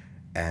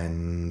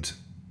 And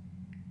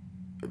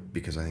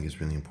because I think it's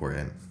really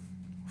important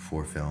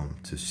for film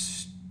to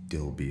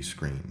still be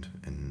screened,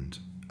 and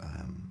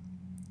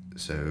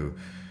so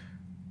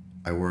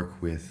I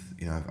work with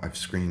I've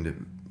screened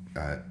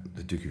at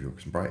the Duke of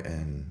York's in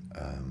Brighton,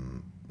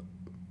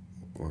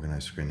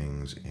 organized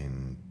screenings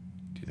in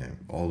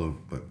all over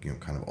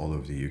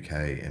the UK,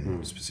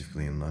 and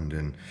specifically in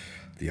London,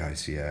 the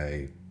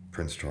ICA,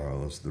 Prince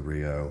Charles, the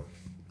Rio.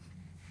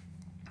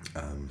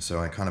 So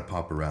I kind of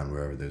pop around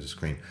wherever there's a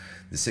screen.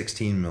 The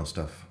 16mm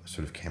stuff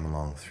sort of came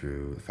along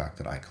through the fact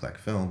that I collect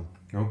film.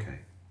 Okay.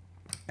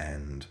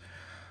 And,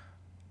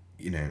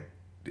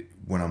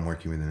 when I'm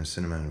working within a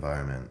cinema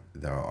environment,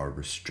 there are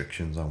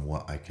restrictions on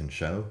what I can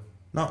show.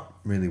 Not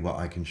really what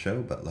I can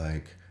show, but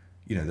there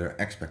are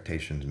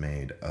expectations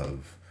made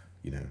of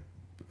you know,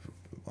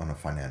 on a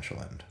financial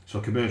end. So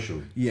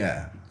commercial.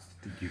 Yeah.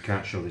 You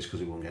can't show this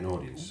because it won't get an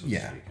audience. So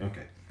Yeah. To speak.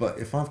 Okay. But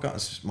if I've got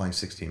my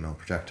 16mm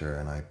projector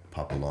and I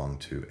pop along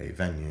to a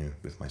venue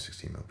with my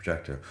 16mm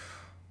projector,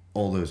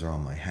 all those are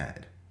on my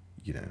head.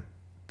 You know,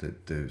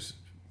 those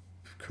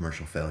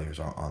commercial failures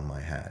are on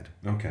my head.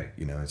 Okay.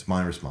 You know, it's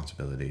my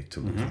responsibility to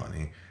lose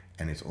money,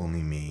 and it's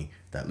only me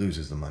that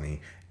loses the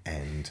money.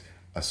 And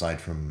aside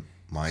from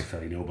my... It's a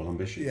fairly noble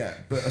ambition. Yeah,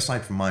 but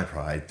aside from my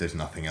pride, there's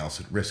nothing else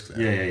at risk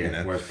there. Yeah. You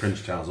know? Whereas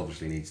Prince Charles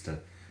obviously needs to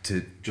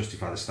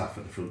justify the staff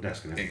at the front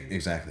desk and everything.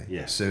 Exactly.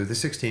 Yeah. So the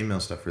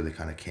 16mm stuff really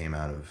kind of came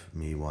out of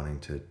me wanting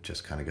to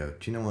just kind of go,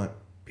 do you know what,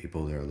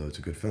 people, there are loads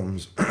of good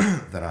films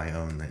that I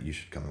own that you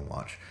should come and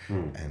watch.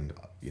 And,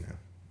 you know,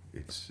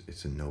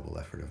 it's a noble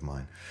effort of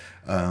mine.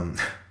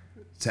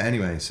 So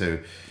anyway,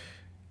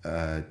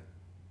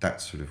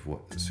 that's sort of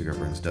what Cigar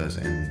Burns does.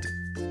 And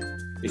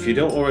if you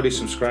don't already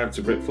subscribe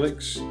to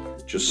Britflix,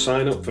 just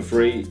sign up for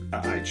free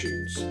at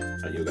iTunes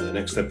and you'll get the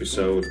next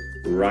episode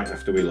right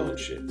after we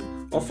launch it.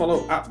 Or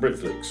follow at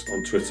Britflix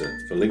on Twitter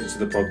for links to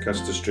the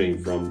podcast to stream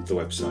from the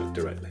website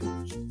directly.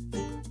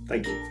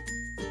 Thank you.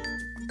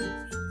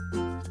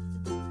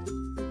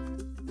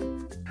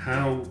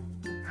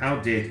 How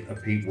did a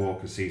Pete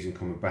Walker season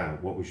come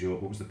about? What was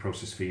the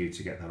process for you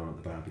to get that on at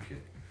the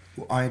Barbican?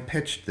 well, I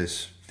pitched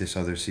this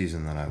other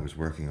season that I was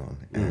working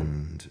on,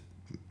 and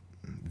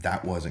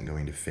that wasn't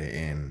going to fit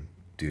in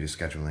due to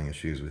scheduling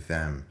issues with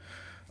them.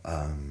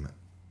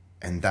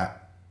 And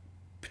that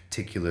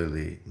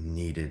particularly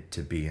needed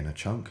to be in a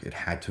chunk. It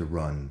had to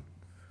run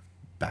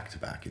back to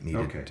back. It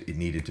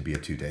needed to be a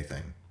 2-day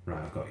thing.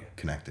 Right, I've got you.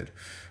 Connected.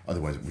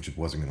 Otherwise, it just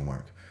wasn't going to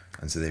work.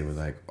 And so they were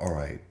like, all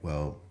right,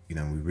 well, we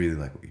really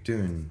like what you're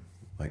doing,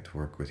 like to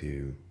work with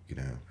you,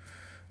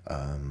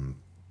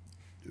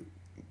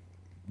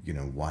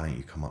 why don't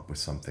you come up with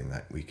something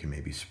that we can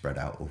maybe spread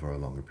out over a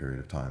longer period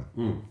of time?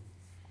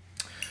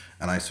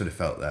 And I sort of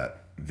felt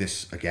that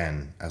this,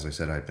 again, as I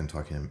said, I'd been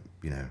talking,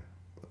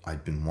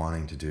 I'd been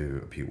wanting to do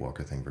a Pete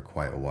Walker thing for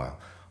quite a while.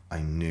 I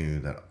knew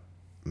that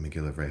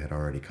McGillivray had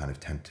already kind of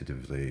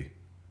tentatively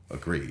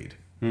agreed,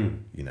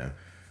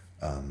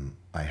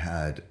 I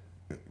had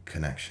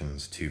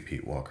connections to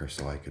Pete Walker,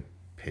 so I could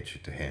pitch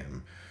it to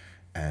him.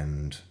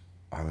 And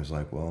I was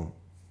like, well,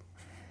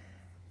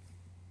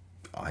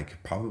 I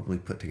could probably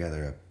put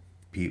together a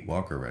Pete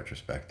Walker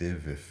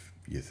retrospective if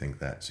you think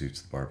that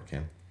suits the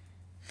Barbican.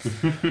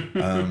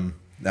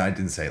 No, I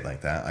didn't say it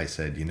like that. I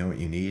said, you know what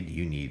you need?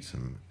 You need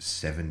some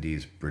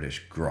 70s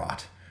British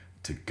grot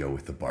to go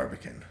with the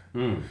Barbican.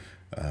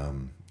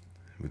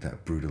 With that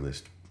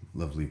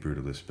lovely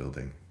brutalist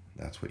building.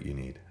 That's what you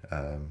need.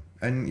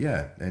 And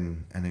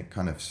it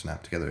kind of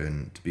snapped together.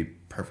 And to be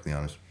perfectly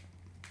honest,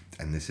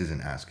 and this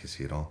isn't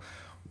ass-kissy at all,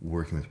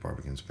 working with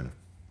Barbican's been an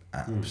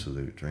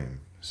absolute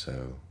dream.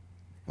 So,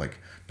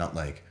 not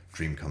like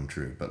dream come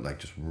true, but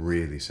just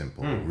really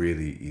simple,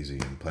 really easy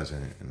and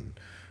pleasant, and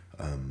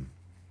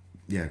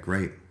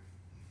great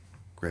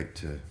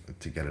to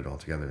get it all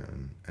together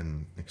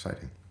and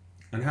exciting.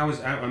 And how was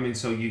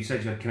so you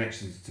said you had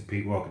connections to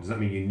Pete Walker. Does that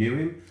mean you knew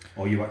him,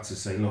 or you had to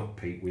say, look,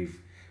 Pete,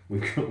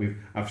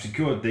 I've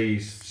secured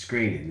these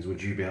screenings.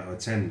 Would you be able to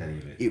attend any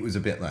of it? It was a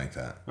bit like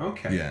that.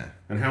 Okay. Yeah.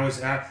 And how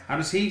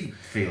does he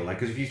feel?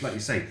 Because if you, like you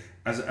say,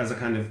 as a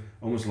kind of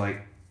almost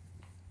like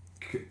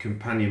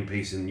companion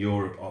piece in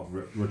Europe of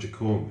Roger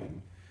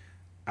Corman,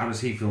 how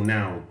does he feel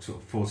now, sort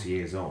of 40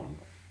 years on?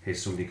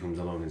 Here's somebody comes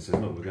along and says,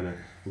 look, we're gonna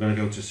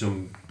go to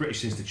some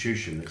British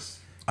institution that's.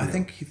 I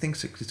think he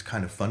thinks it's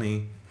kind of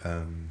funny.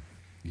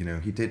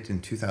 He did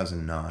in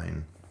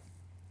 2009.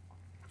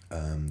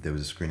 There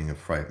was a screening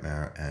of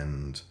Frightmare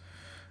and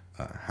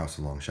House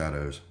of Long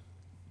Shadows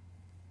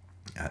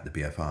at the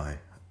BFI,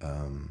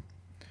 and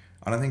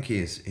I think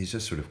he's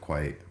just sort of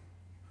quite.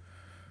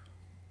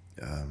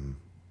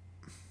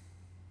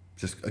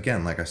 Just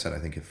again, like I said, I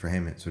think for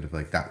him it's sort of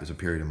like that was a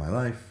period of my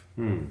life.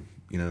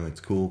 It's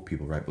cool.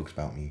 People write books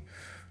about me.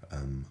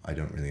 I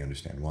don't really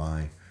understand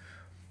why.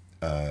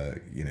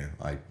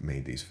 I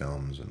made these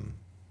films, and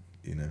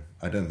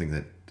I don't think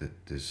that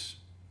there's.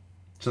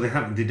 So they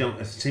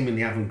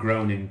haven't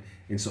grown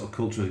in sort of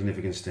cultural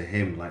significance to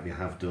him like they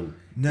have done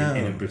in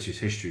a British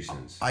history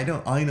sense. I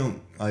don't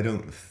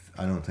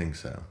think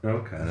so.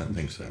 Okay. I don't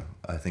think so.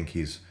 I think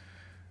he's,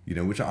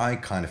 which I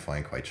kind of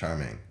find quite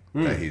charming.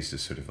 That he's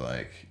just sort of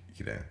like,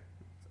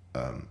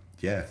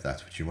 if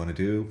that's what you want to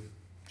do,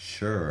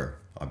 sure,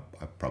 I'll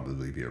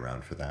probably be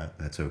around for that.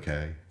 That's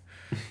okay.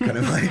 Kind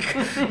of like,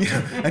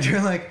 and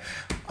you're like,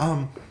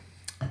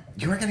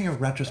 you are getting a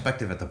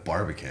retrospective at the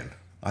Barbican.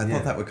 I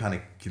thought that would kind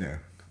of,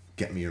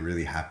 get me a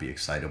really happy,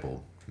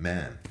 excitable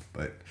man.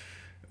 But,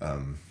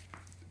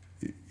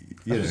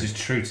 this is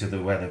true to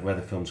where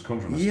the films come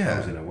from, I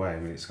suppose, in a way. I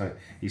mean, it's kind of,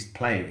 he's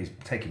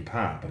taking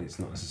part, but it's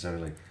not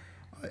necessarily.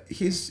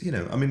 He's,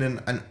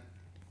 and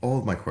all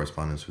of my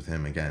correspondence with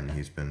him, again,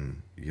 he's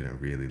been,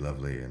 really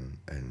lovely and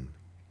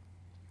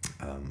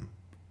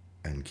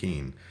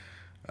keen.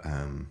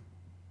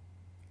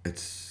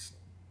 It's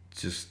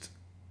just,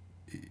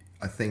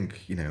 I think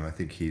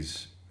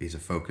he's a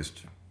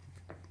focused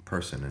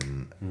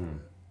person,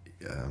 and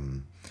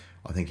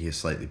I think he is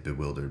slightly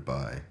bewildered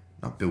by,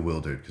 not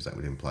bewildered because that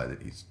would imply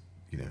that he's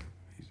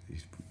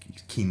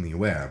keenly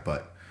aware,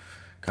 but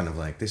kind of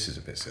like, this is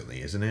a bit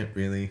silly, isn't it?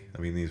 Really? I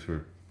mean, these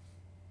were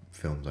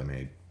films I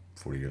made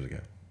 40 years ago.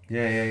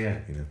 Yeah.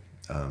 You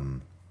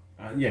know.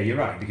 Yeah, you're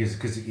right, because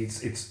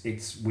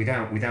it's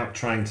without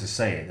trying to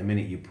say it. The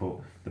minute you put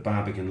the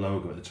Barbican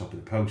logo at the top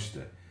of the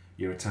poster,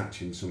 you're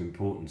attaching some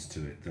importance to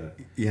it that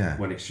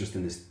when it's just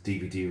in this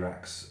DVD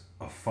racks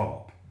of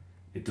FOP,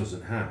 it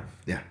doesn't have.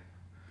 Yeah.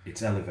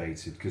 It's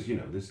elevated because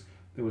there's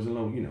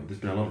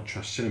been a lot of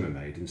trash cinema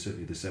made, and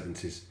certainly the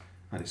 70s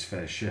had its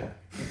fair share.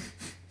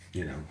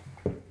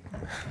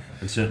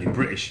 And certainly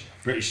British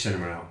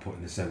cinema output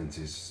in the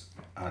 70s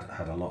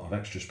had a lot of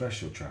extra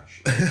special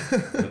trash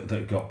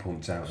that got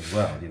pumped out as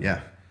well.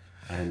 Yeah.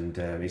 And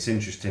it's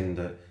interesting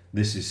that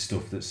this is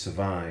stuff that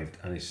survived,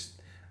 and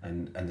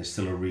there's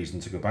still a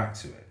reason to go back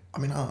to it. I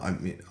mean, I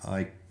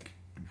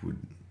would,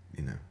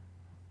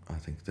 I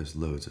think there's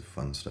loads of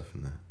fun stuff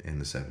in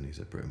the 70s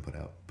that Britain put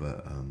out,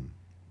 but I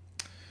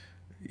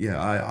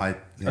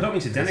don't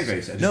mean to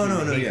denigrate it. No.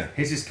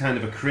 His is kind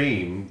of a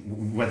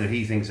cream, whether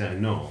he thinks it or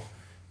not.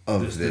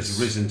 That's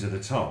risen to the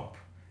top.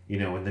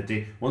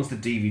 And once the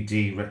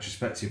DVD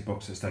retrospective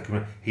box set started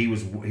coming out, he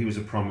was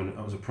a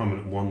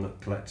prominent one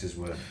that collectors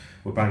were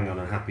banging on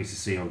and happy to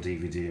see on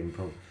DVD. And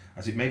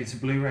has it made it to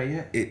Blu-ray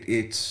yet?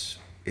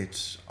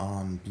 It's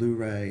on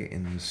Blu-ray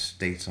in the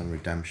States on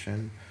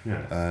Redemption,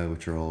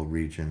 which are all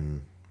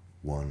region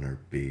 1 or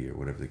B or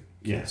whatever the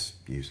kids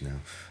use now,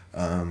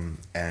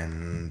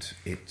 and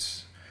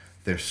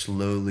they're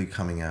slowly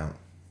coming out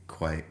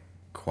quite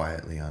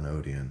quietly on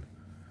Odeon.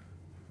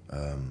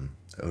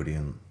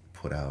 Odeon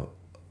put out,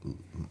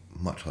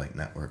 much like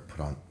Network, put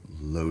on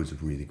loads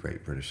of really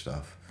great British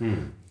stuff.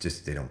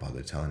 Just they don't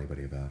bother to tell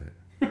anybody about it.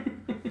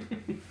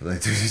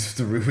 Like, it's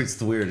the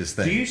weirdest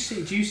thing. Do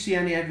you see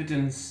any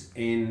evidence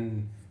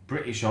in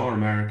British or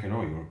American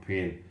or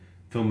European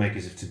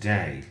filmmakers of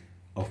today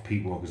of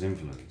Pete Walker's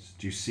influence?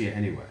 Do you see it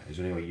anywhere? Is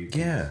there anywhere you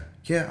can?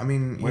 Yeah. I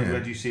mean, where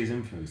do you see his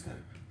influence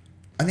then?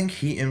 I think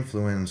he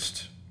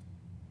influenced.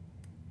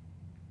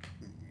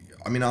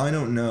 I mean, I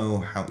don't know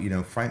how,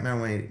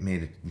 Frightmare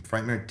made it.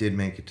 Frightmare did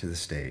make it to the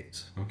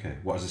States. Okay.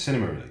 What, as a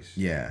cinema release?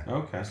 Yeah.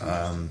 Okay.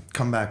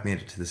 Comeback made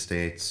it to the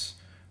States.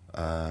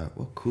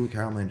 Cooley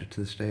Carroll made it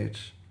to the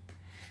States.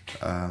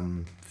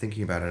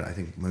 Thinking about it, I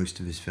think most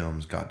of his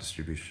films got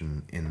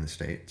distribution in the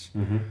States.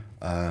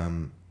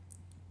 Mm-hmm.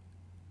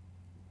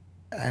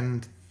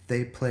 And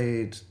they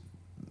played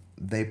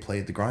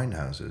the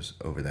grindhouses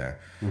over there.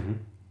 Mm-hmm.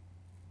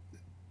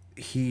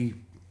 He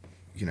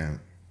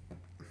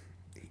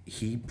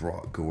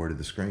brought gore to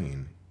the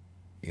screen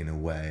in a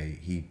way.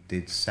 He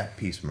did set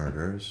piece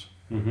murders.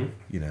 Mm-hmm.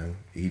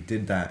 He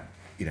did that,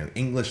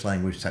 English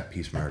language set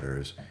piece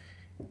murders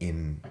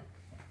in,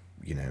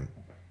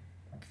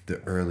 the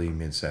early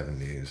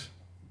mid-70s,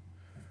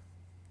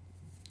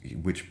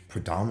 which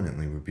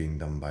predominantly were being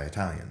done by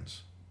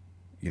Italians.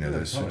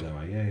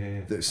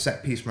 The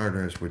set piece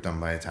murders were done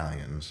by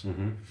Italians.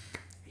 Mm-hmm.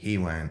 He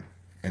went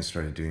and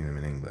started doing them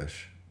in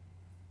English,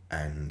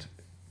 and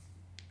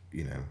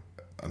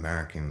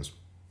Americans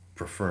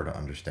prefer to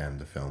understand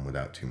the film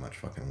without too much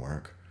fucking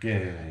work.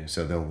 Yeah.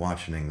 So they'll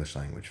watch an English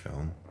language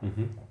film.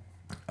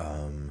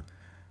 Mm-hmm.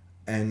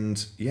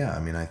 And I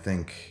mean, I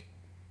think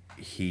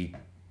he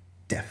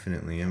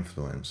definitely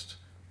influenced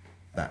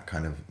that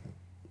kind of,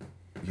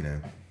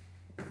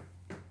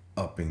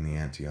 upping the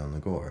ante on the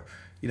gore.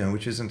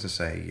 Which isn't to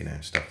say,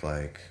 stuff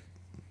like,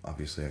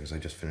 obviously, because I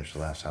just finished the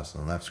Last House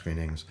on the Left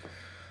screenings,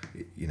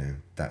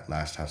 that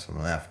Last House on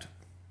the Left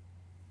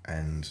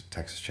and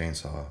Texas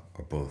Chainsaw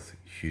are both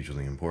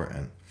hugely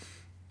important.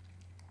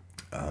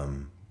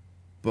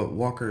 But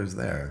Walker is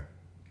there,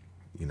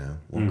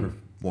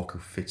 Walker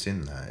fits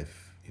in that.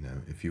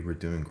 If you were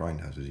doing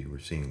grindhouses, you were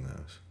seeing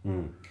those.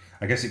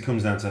 I guess it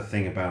comes down to that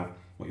thing about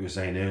what you were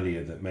saying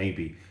earlier, that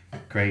maybe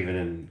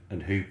Craven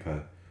and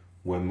Hooper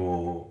were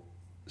more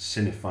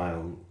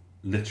cinephile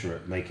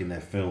literate making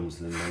their films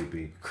than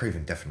maybe...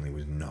 Craven definitely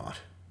was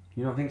not.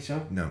 You don't think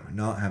so? No,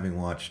 not having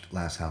watched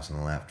Last House on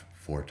the Left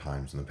 4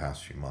 times in the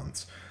past few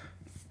months,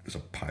 it's a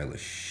pile of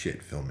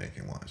shit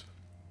filmmaking wise.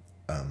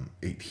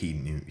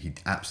 He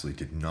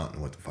absolutely did not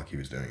know what the fuck he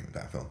was doing with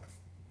that film.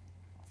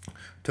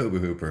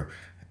 Tobe Hooper,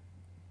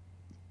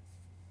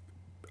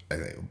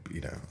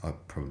 I'll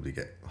probably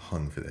get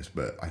hung for this,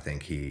 but I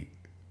think he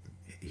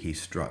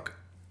struck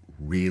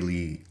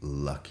really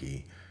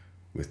lucky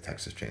with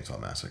Texas Chainsaw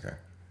Massacre,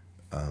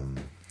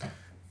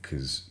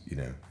 because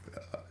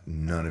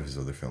none of his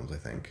other films, I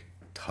think,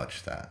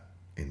 touch that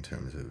in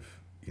terms of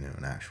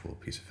an actual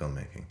piece of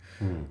filmmaking.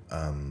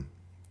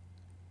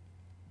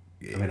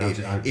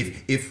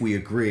 If we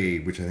agree,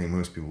 which I think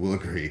most people will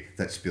agree,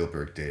 that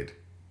Spielberg did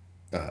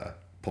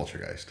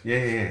Poltergeist.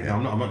 Yeah. No,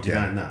 I'm not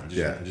denying that.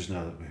 I just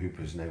know that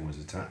Hooper's name was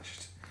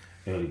attached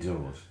early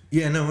doors.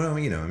 Yeah, no, I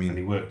mean, and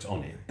he worked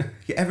on it.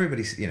 Yeah,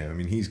 everybody's,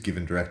 he's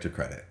given director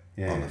credit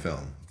on the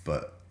film,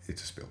 but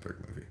it's a Spielberg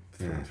movie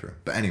through and through.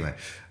 But anyway,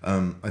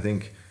 I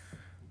think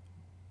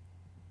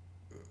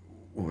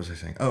what was I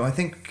saying? Oh, I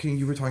think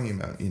you were talking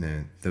about,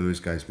 those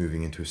guys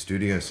moving into a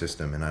studio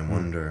system, and I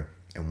wonder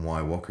and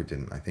why Walker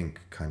didn't. I think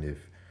kind of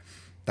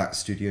that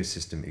studio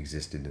system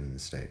existed in the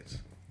States,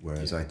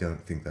 whereas I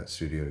don't think that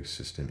studio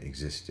system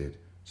existed.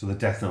 So the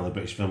death knell of the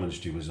British film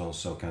industry was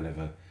also kind of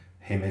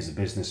him as a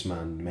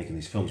businessman making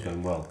these films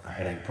going, well,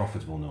 it ain't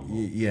profitable no more.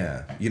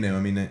 Yeah,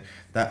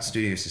 that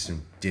studio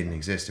system didn't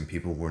exist, and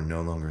people were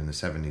no longer in the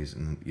 70s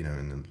and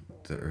in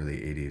the early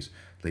 80s,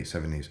 late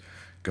 70s,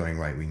 going,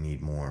 right, we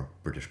need more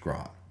British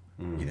grot,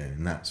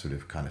 and that sort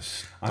of kind of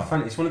stuff. I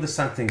find it's one of the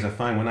sad things I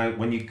find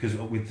because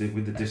with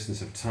the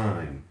distance of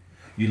time,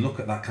 you look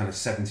at that kind of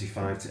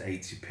 75 to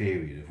 80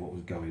 period of what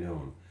was going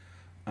on,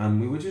 and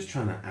we were just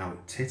trying to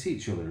out-tit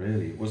each other,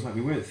 really. It was like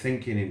we weren't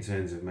thinking in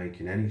terms of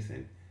making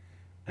anything.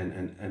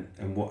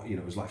 And what,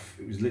 it was like,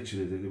 it was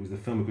literally, it was the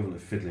film equivalent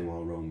of fiddling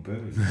while rowing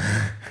birds.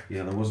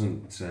 There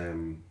wasn't,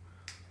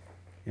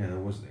 it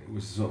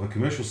was sort of a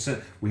commercial,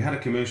 we had a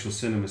commercial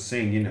cinema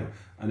scene,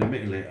 and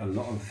admittedly a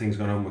lot of the things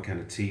going on were kind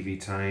of TV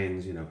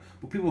tie-ins,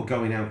 but people were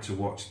going out to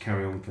watch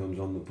carry-on films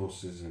on the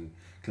buses, and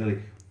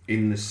clearly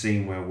in the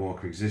scene where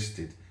Walker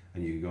existed,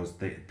 and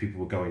people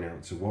were going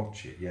out to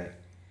watch it, yet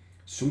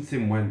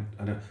something went.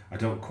 I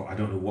don't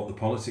know what the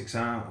politics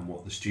are and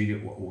what the studio,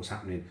 what's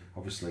happening.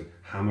 Obviously,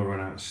 Hammer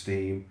ran out of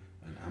steam,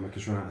 and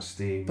Amicus ran out of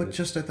steam. But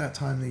just at that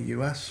time, the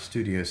US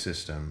studio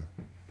system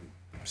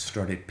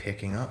started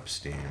picking up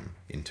steam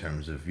in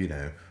terms of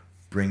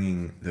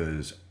bringing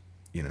those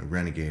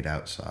renegade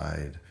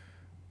outside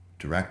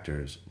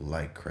directors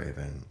like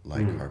Craven,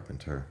 like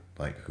Carpenter,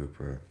 like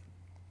Hooper,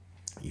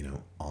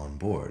 on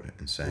board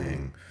and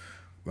saying,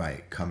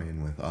 right, come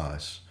in with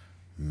us,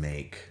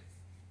 make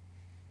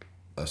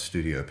a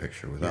studio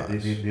picture with us.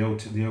 The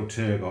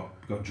auteur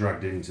got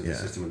dragged into the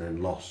system and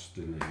then lost,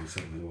 didn't it? And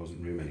suddenly there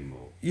wasn't room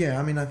anymore. Yeah,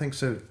 I mean, I think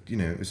so.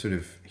 It was sort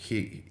of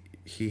he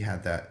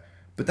had that,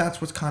 but that's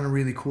what's kind of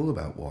really cool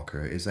about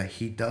Walker is that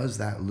he does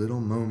that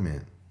little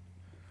moment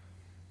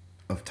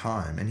of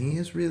time, and he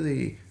is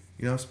really,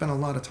 I've spent a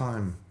lot of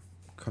time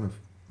kind of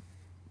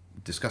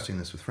discussing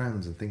this with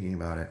friends and thinking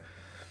about it.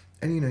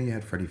 And you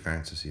had Freddie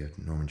Francis, you had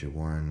Norman J.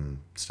 Warren, and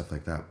stuff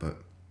like that. But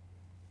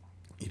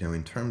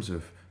in terms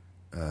of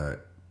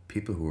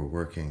people who were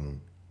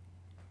working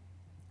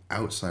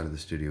outside of the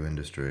studio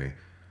industry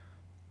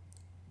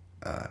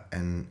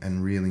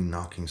and really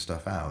knocking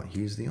stuff out,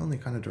 he's the only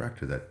kind of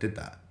director that did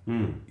that.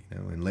 And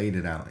laid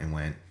it out and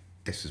went,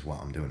 this is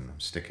what I'm doing, I'm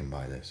sticking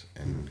by this,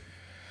 and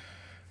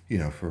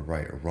for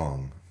right or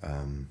wrong,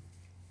 and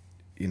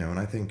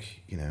I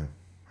think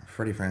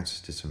Freddie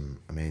Francis did some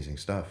amazing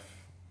stuff,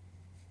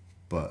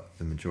 but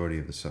the majority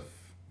of the stuff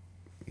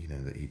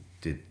that he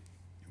did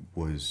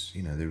was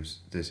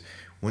there's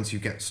once you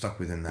get stuck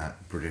within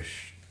that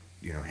British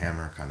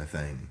Hammer kind of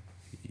thing,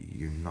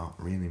 you're not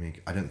really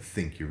making, I don't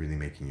think you're really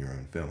making your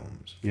own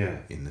films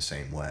in the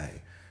same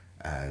way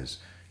as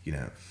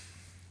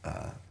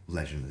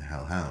Legend of the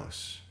Hell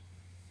House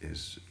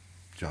is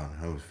John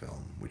Ho's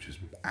film, which is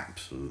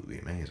absolutely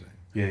amazing.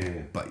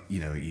 But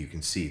you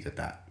can see that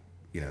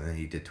then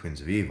he did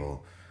Twins of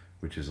Evil,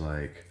 which is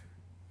like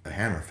a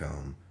Hammer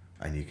film,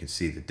 and you can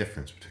see the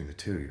difference between the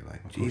two. You're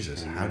like,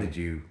 Jesus, how did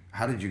you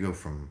go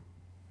from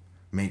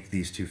make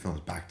these two films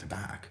back to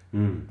back? I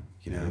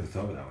never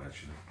thought of that way,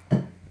 actually.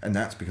 And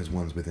that's because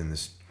one's within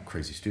this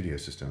crazy studio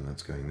system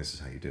that's going, this is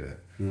how you do it.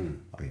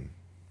 I mean,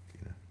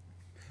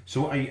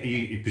 So are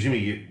you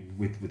presumably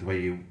with the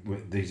way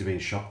these are being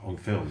shot on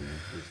film?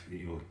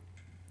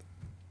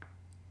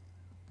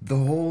 The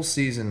whole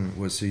season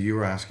was, so you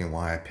were asking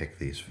why I picked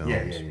these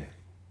films.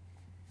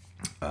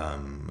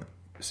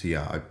 So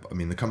yeah, I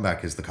mean, The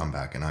Comeback is The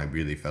Comeback, and I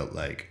really felt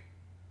like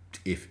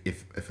if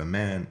a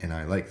man, and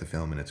I like the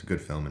film, and it's a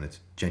good film, and it's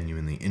a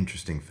genuinely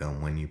interesting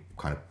film, when you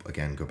kind of,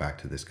 again, go back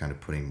to this kind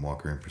of putting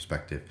Walker in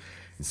perspective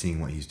and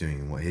seeing what he's doing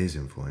and what his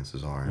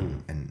influences are,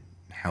 and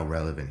how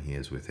relevant he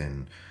is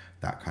within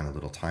that kind of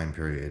little time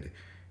period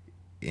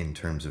in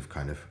terms of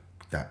kind of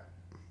that,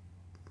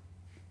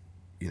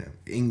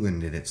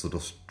 England in its little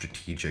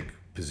strategic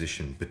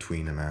position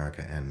between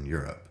America and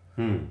Europe,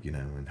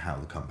 and how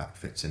The Comeback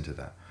fits into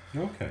that.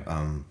 Okay.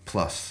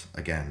 Plus,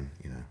 again,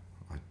 you're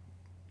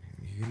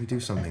going to do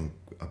something,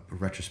 a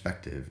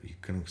retrospective, you're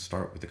going to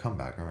start with The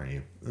Comeback, aren't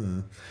you?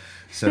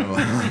 So,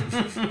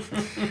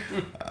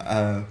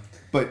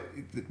 but,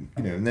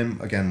 and then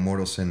again,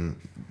 Mortal Sin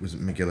was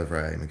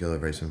McGillivray.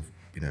 McGillivray's,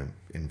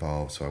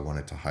 involved, so I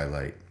wanted to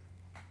highlight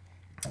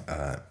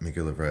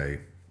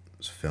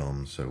McGillivray's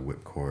films, so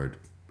Whipcord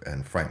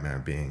and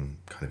Frightmare being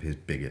kind of his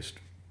biggest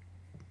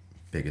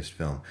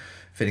film.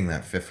 Fitting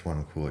that fifth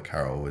one, Cool at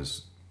Carol,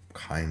 was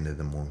kind of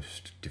the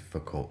most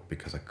difficult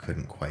because I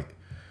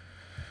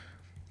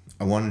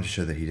wanted to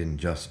show that he didn't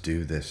just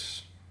do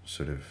this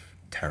sort of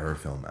terror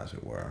film, as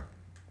it were.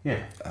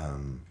 Yeah.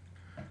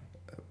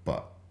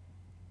 But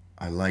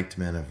I liked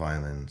Men of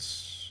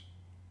Violence.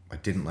 I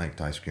didn't like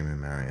Die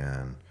Screaming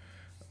Marianne.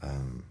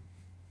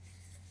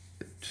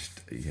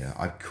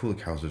 Cool at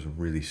Carol is a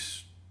really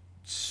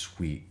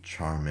sweet,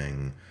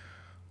 charming,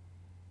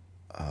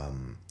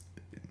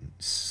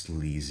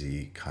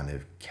 sleazy, kind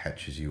of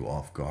catches you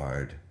off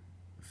guard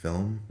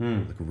film,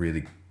 like a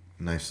really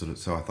nice little.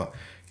 So I thought,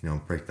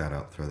 break that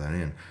out, throw that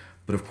in.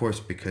 But of course,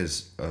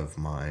 because of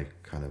my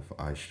kind of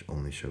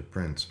only show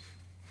prints,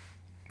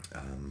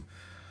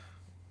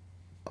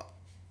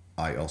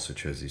 I also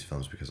chose these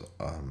films because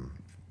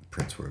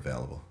prints were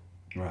available.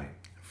 Right.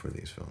 For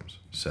these films.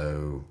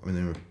 So, I mean,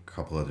 there were a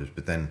couple others,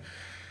 but then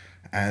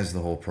as the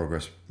whole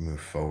progress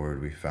moved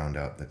forward, we found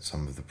out that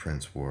some of the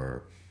prints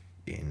were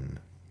in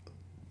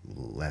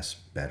less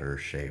better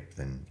shape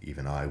than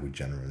even I would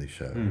generally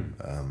show.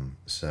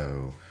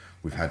 So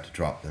we've had to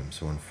drop them.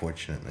 So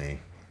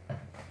unfortunately,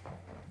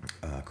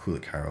 Cool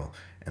It Carol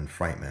and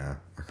Frightmare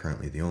are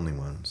currently the only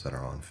ones that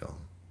are on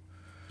film.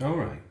 Oh,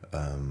 right.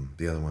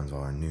 The other ones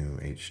are new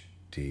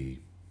HD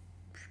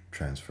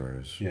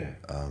transfers. Yeah.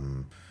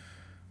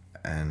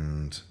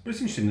 And but it's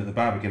interesting that the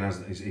Barbican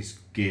is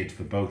geared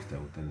for both,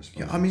 though. Then I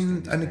suppose. Yeah, I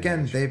mean, and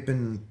again,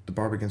 the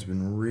Barbicans have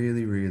been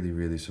really, really,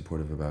 really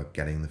supportive about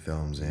getting the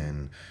films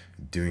in,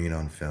 doing it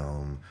on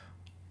film.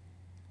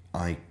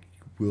 I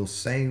will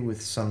say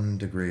with some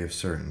degree of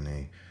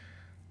certainty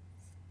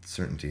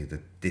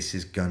that this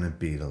is gonna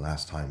be the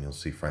last time you'll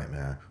see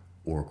Frightmare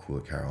or Cool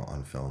It Carol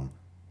on film.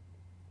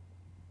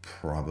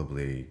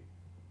 Probably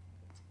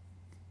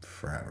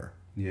forever.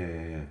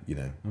 Yeah.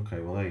 Okay,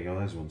 well there you go.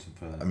 There's one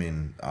for that. I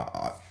mean,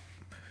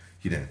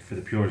 for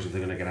the purists, if they're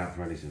going to get out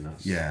for anything,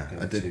 that's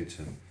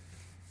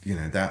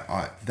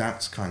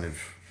that's kind of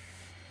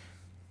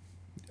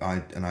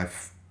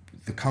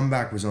the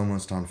comeback was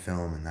almost on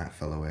film, and that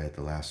fell away at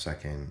the last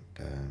second.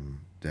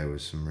 There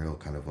was some real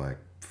kind of like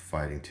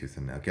fighting tooth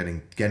and nail.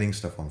 Getting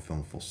stuff on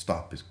film full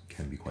stop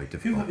can be quite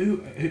difficult.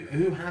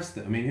 Who has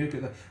that? I mean,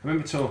 I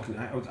remember talking.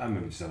 I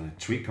remember just having a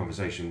tweet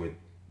conversation with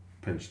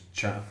Prince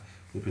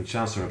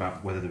Chancellor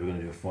about whether they were going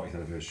to do a 40th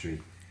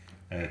anniversary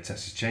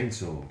Texas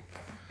Chainsaw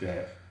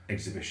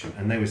exhibition,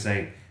 and they were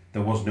saying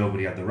there was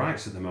nobody had the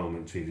rights at the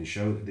moment to even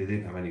show it. They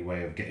didn't have any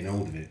way of getting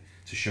hold of it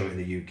to show it in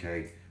the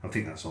UK. I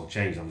think that's all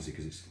changed, obviously,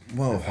 because it's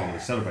formally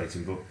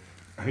celebrating. But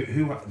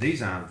who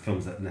these aren't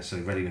films that are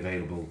necessarily ready and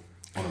available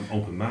on an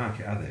open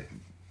market, are they?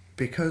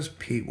 Because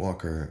Pete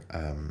Walker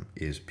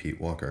is Pete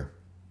Walker,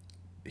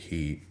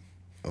 he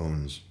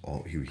owns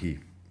all. He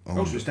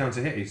so it's down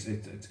to hit.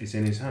 It's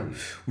in his hands.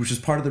 Which is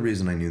part of the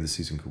reason I knew the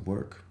season could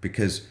work,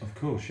 because of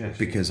course, yes.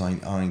 Because I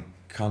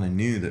kind of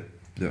knew that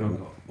we've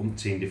got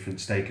umpteen different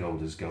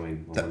stakeholders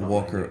going. That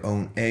Walker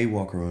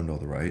owned all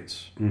the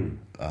rights,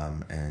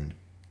 and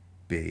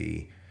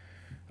B,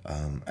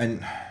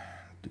 and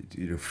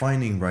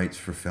finding rights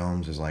for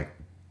films is like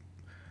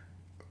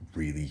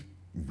really,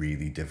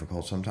 really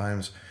difficult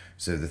sometimes.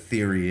 So the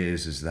theory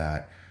is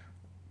that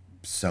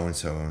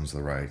so-and-so owns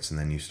the rights, and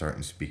then you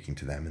start speaking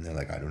to them, and they're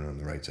like, I don't own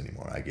the rights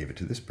anymore, I gave it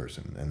to this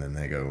person. And then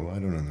they go, I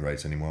don't own the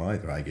rights anymore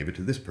either, I gave it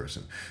to this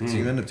person. So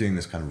you end up doing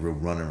this kind of real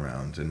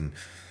runaround,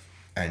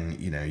 and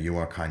you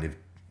are kind of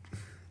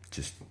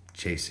just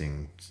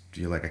chasing,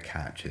 you're like a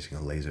cat chasing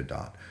a laser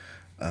dot.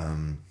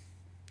 And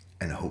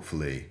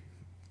hopefully,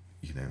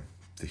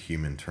 the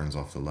human turns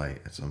off the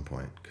light at some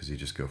point, because you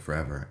just go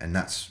forever. And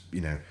that's,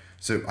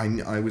 so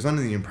I was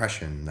under the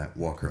impression that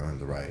Walker owned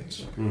the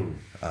rights.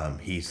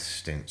 He's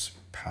since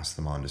passed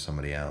them on to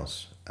somebody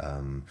else.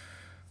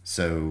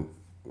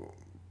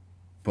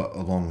 But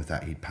along with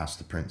that, he'd passed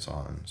the prints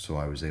on, so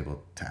I was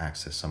able to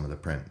access some of the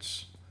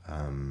prints.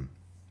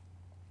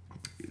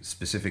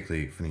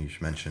 Specifically, funny you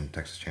should mention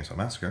Texas Chainsaw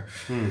Massacre,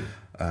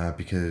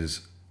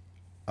 because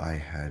I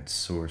had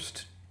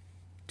sourced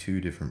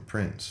 2 different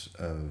prints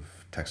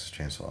of Texas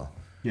Chainsaw,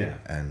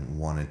 and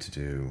wanted to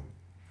do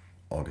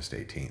August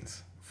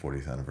 18th,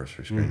 40th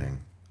anniversary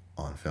screening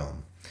on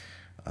film.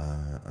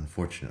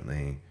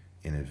 Unfortunately,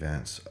 in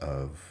advance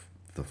of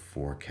the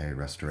 4K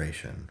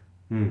restoration,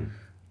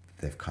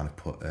 they've kind of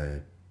put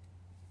a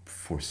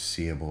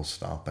foreseeable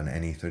stop on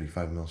any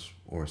 35mm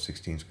or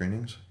 16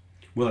 screenings.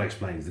 Well, that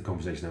explains the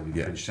conversation now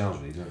with Prince Charles,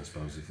 really, I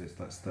suppose, if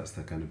that's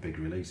the kind of big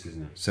release,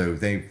 isn't it? So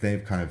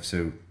they've kind of,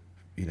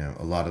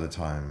 a lot of the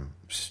time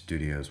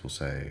studios will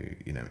say,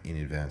 in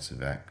advance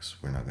of X,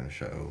 we're not going to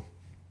show,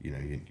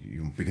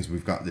 because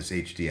we've got this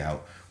HD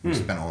out, we've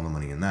spent all the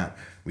money in that,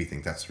 we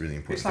think that's really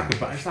important.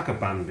 It's like a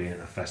band being at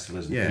a festival,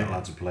 isn't it? You're not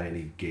allowed to play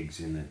any gigs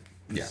in the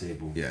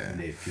foreseeable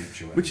near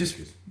future. Which is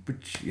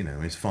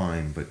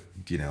fine, but,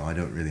 I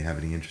don't really have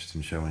any interest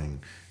in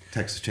showing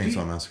Texas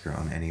Chainsaw Massacre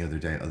on any other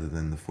day other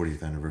than the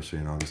 40th anniversary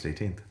on August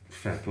 18th.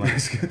 Fair play.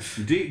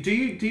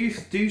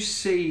 do you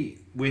see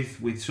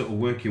with sort of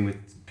working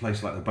with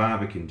places like the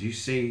Barbican, do you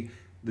see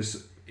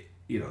this?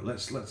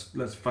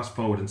 Let's fast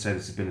forward and say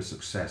this has been a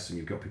success, and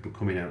you've got people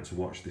coming out to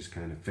watch this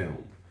kind of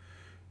film.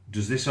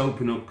 Does this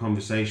open up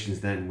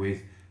conversations then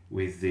with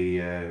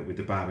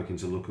the Barbican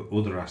to look at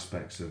other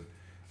aspects of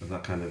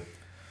that kind of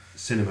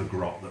cinema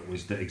grot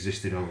that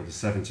existed over the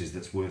 70s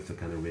that's worth a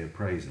kind of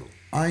reappraisal?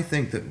 I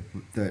think that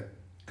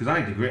because I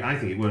agree. I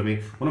think it would. I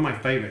mean, one of my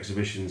favourite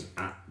exhibitions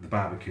at the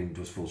Barbican,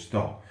 was full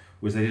stop,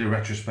 was they did a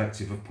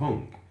retrospective of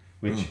punk,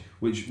 which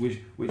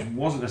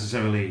wasn't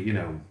necessarily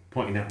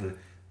pointing out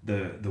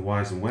the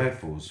whys and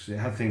wherefores. It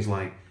had things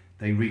like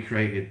they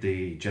recreated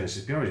the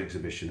Genesis Peerage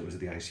exhibition that was at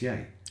the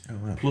ICA. Oh,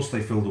 wow. Plus,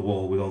 they filled the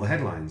wall with all the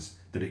headlines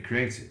that it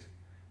created.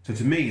 So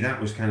to me,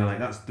 that was kind of like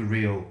that's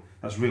real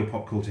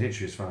pop culture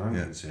history as far as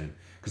I'm concerned.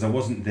 Because I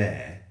wasn't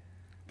there,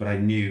 but I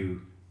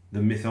knew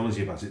the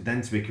mythology about it.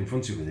 Then to be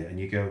confronted with it, and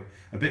you go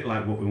a bit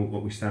like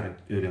what we started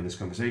earlier in this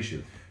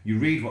conversation. You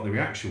read what the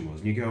reaction was,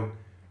 and you go,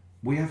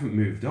 "We haven't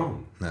moved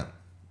on." No.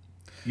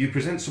 You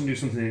present somebody with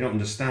something they don't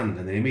understand,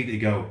 and they immediately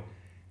go,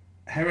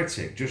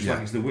 "Heretic," just like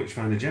it's the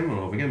Witchfinder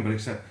General over again, but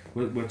except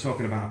we're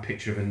talking about a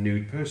picture of a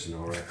nude person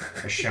or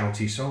a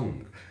shouty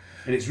song.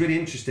 And it's really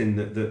interesting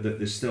that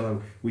there's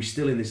we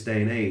still in this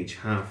day and age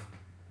have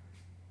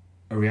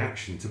a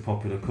reaction to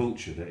popular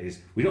culture that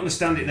is, we don't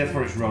understand it,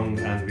 therefore it's wrong,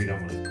 and we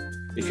don't want it.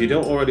 If you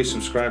don't already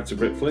subscribe to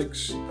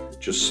Britflix,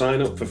 just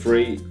sign up for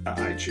free at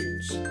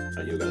iTunes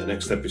and you'll get the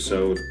next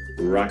episode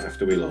right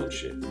after we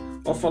launch it.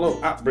 Or follow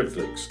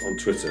 @Britflix on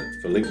Twitter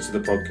for links to the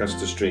podcast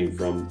to stream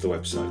from the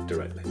website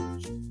directly.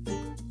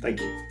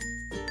 Thank you.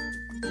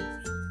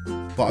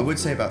 What I would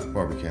say about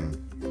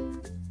Barbican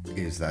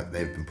is that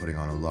they've been putting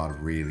on a lot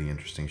of really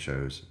interesting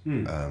shows.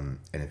 And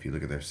if you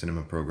look at their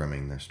cinema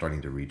programming, they're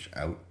starting to reach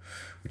out,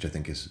 which I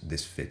think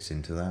this fits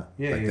into that.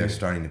 They're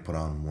starting to put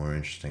on more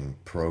interesting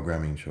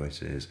programming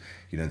choices.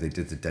 You know, they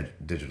did the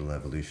digital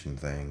evolution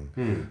thing.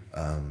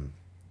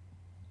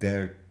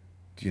 They're,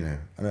 you know,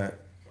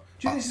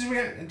 do you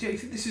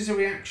think this is a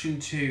reaction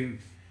to,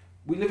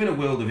 we live in a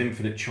world of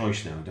infinite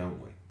choice now, don't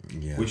we?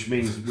 Yeah. Which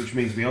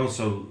means we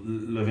also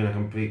live in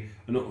an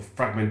utter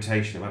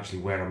fragmentation of actually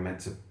where I'm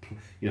meant to.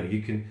 You know,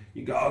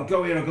 you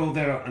go here or go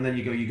there, and then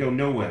you go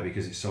nowhere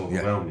because it's so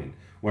overwhelming.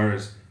 Yeah.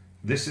 Whereas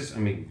this is, I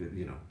mean,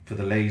 you know, for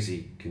the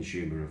lazy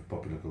consumer of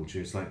popular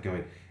culture, it's like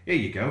going, here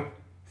you go,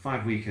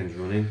 5 weekends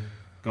running,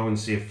 go and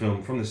see a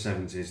film from the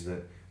 70s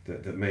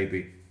that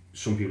maybe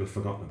some people have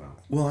forgotten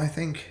about. Well, I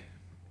think,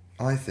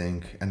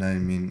 and I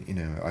mean, you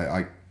know,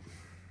 I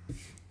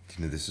you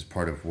know, this is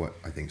part of what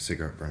I think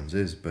Cigarette Burns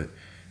is, but.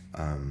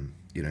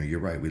 You know, you're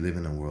right. We live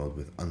in a world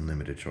with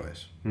unlimited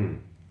choice,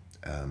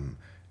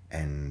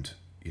 and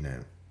you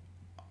know,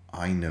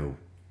 I know,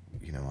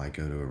 you know, I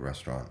go to a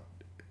restaurant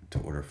to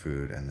order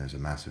food, and there's a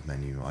massive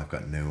menu. I've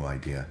got no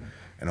idea,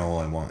 and all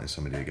I want is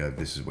somebody to go,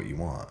 "This is what you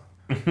want,"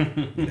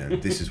 you know,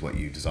 "This is what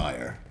you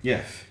desire."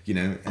 Yeah. You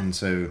know, and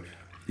so,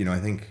 you know, I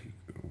think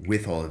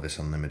with all of this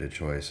unlimited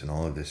choice and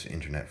all of this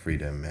internet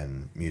freedom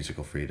and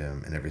musical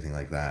freedom and everything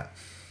like that,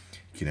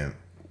 you know,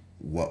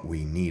 what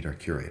we need are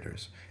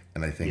curators.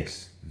 And I think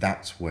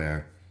that's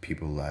where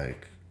people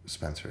like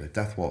Spencer at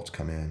Death Waltz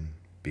come in,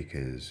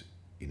 because,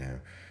 you know,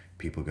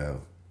 people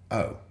go,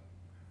 oh,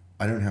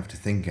 I don't have to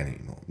think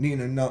anymore. You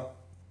know,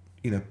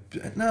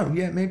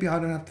 maybe I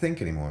don't have to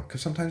think anymore,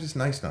 because sometimes it's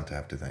nice not to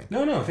have to think.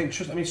 No, I think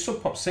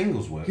Sub Pop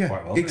singles work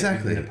quite well.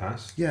 Exactly. In the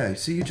past. Yeah,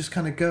 so you just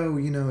kind of go,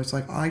 you know, it's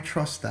like, I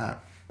trust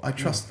that.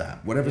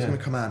 That. Whatever's going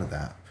to come out of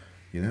that,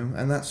 you know?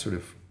 And that's sort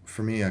of,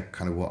 for me,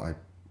 kind of what I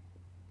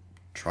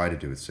try to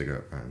do with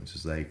Cigarette Burns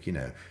is like, you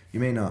know, you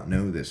may not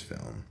know this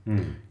film,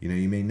 you know,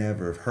 you may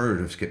never have heard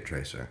of Skip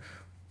Tracer,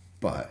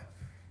 but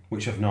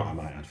which I've not, I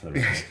might add for the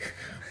record.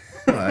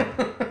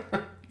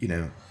 But you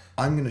know,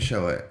 I'm going to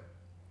show it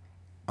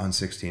on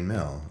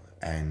 16mm,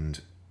 and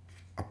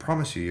I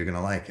promise you're going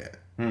to like it.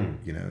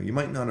 You know, you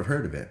might not have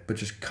heard of it, but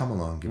just come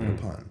along, give it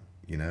a punt,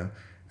 you know.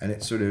 And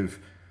it's sort of,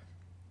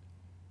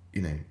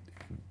 you know,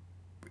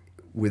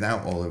 with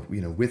all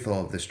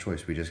of this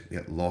choice, we just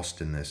get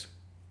lost in this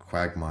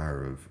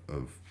quagmire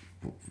of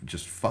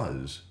just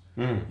fuzz,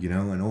 you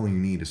know, and all you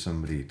need is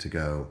somebody to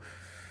go,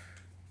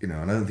 you know,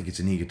 and I don't think it's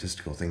an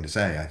egotistical thing to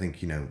say. I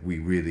think, you know, we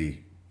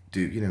really do,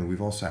 you know,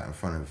 we've all sat in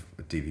front of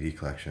a DVD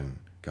collection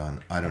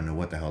gone, I don't know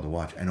what the hell to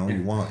watch, and all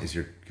you want is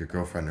your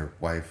girlfriend or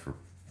wife or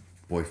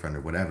boyfriend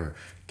or whatever,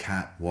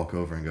 cat, walk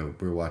over and go,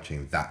 we're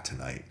watching that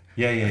tonight.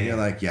 And you're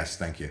like, yes,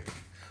 thank you.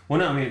 Well,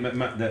 no, I mean,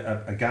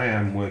 a guy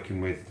I'm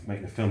working with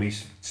making a film,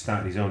 he's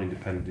started his own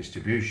independent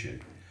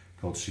distribution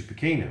called Super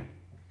Kino.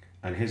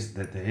 And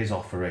his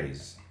offer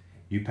is,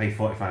 you pay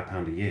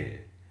 £45 a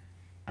year,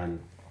 and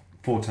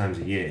 4 times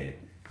a year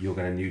you'll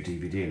get a new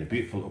DVD in a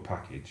beautiful little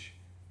package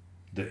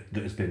that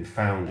has been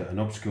found at an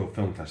obscure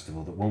film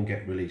festival that won't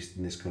get released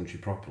in this country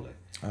properly.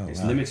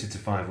 It's limited to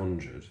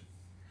 500,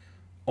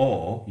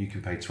 or you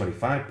can pay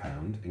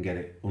 £25 and get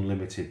it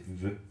unlimited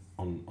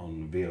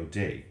on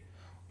VOD,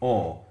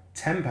 or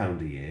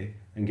 £10 a year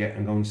and go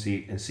and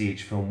see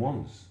each film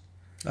once.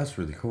 That's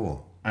really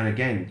cool. And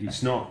again,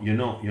 it's not you're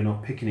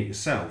not picking it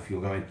yourself.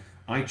 You're going,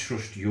 I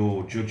trust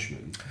your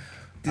judgment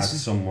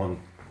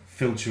someone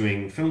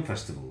filtering film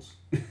festivals.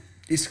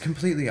 It's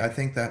completely, I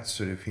think that's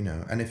sort of, you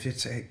know, and if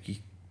it's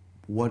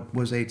what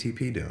was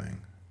ATP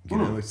doing? You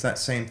know, it's that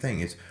same thing.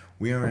 It's,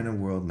 we are in a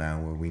world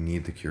now where we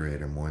need the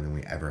curator more than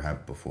we ever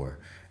have before,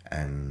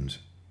 and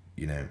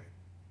you know,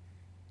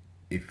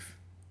 if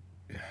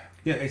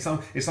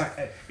it's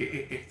like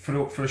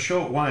for a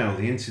short while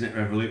the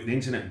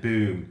internet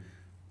boom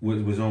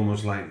was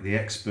almost like the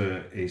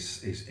expert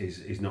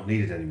is not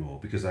needed anymore,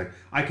 because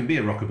I can be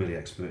a rockabilly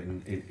expert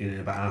in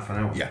about half an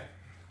hour. Yeah.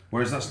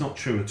 Whereas that's not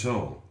true at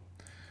all.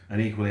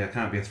 and equally I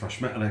can't be a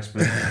thrash metal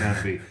expert.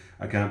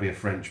 I can't be a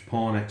French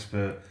porn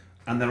expert.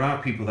 And there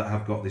are people that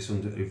have got this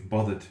who've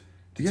bothered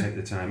to take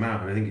the time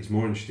out, and I think it's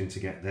more interesting to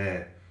get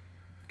their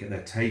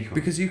take on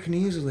because you can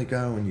easily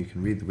go and you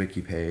can read the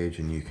wiki page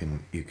and you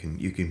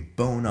can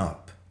bone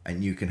up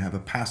and you can have a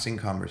passing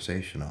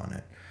conversation on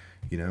it,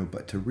 you know.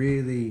 But to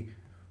really,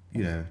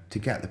 you know, to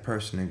get the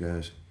person who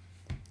goes,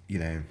 you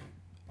know,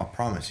 I'll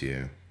promise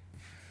you,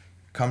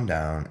 come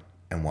down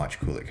and watch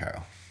Cool It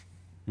Carol,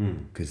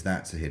 because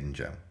that's a hidden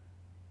gem.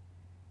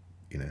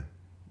 You know,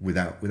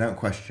 without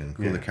question,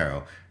 Cool It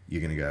Carol,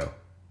 you're gonna go,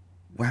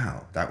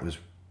 wow, that was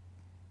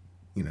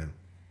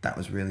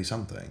really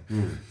something.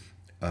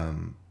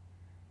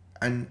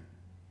 And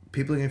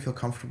people are gonna feel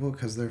comfortable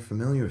because they're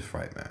familiar with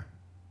Frightmare.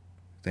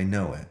 They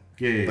know it.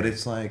 Yeah. But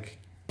it's like,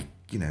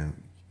 you know,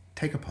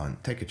 take a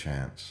punt, take a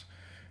chance.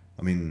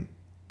 I mean,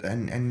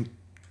 and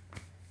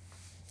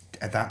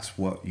that's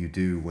what you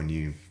do when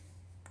you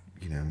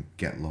know,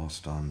 get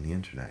lost on the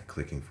internet,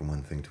 clicking from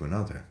one thing to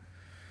another.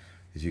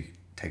 Is you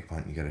take a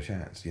punt and you get a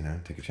chance, you know,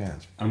 take a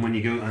chance. And when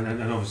you go,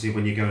 and obviously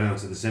when you go down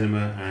to the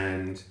cinema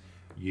and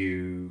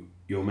you're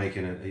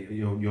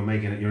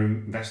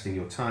investing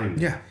your time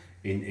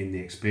in the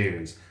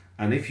experience.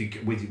 And if you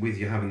with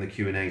you having the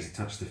Q&As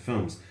attached to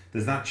films,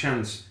 there's that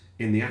chance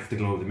in the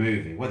afterglow of the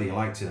movie, whether you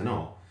liked it or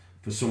not,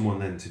 for someone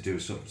then to do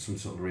some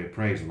sort of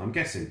reappraisal. I'm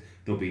guessing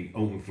there'll be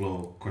open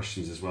floor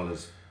questions as well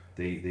as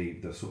the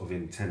sort of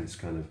intense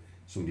kind of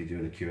somebody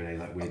doing a Q&A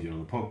like we're doing on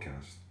the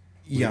podcast.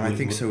 Yeah, I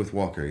think so with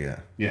Walker,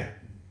 Yeah.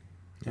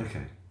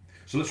 Okay.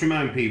 So let's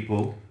remind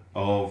people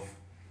of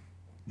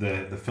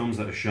the films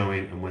that are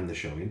showing and when they're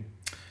showing.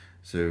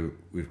 So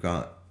we've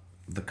got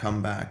The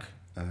Comeback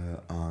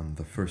on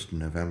the 1st of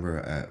November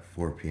at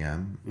 4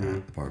 p.m.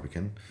 at the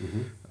Barbican.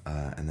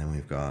 And then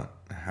we've got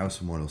House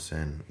of Mortal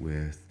Sin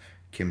with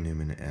Kim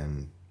Newman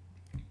and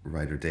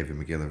writer David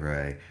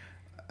McGillivray,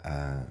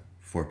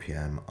 4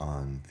 p.m.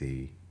 on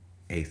the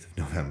 8th of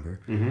November.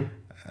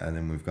 And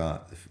then we've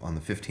got, on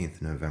the 15th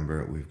of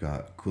November, we've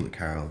got Cool It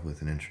Carol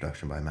with an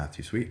introduction by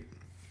Matthew Sweet.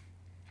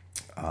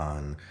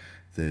 On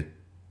the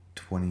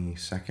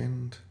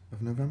 22nd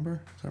of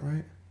November, is that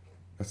right?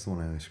 That's the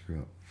one I always screw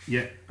up.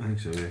 Yeah, I think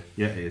so, yeah.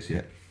 Yeah, it is,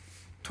 yeah.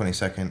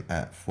 22nd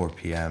at 4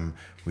 p.m.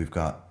 We've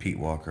got Pete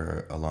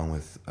Walker along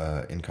with,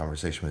 in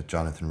conversation with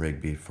Jonathan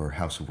Rigby for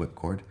House of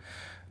Whipcord.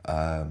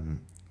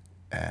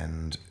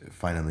 And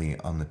finally,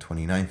 on the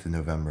 29th of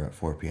November at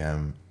 4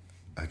 p.m.,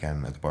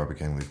 again at the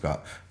Barbican, we've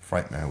got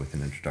Frightmare with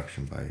an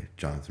introduction by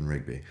Jonathan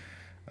Rigby.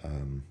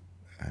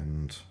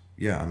 And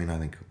yeah, I mean, I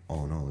think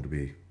all in all, it'll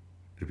be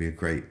a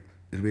great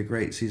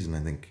season. I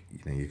think, you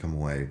know, you come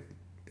away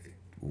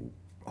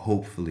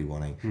hopefully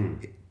wanting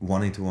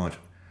to watch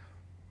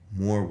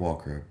more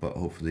Walker, but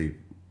hopefully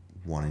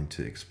wanting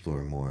to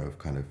explore more of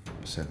kind of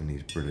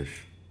 70s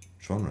British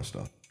genre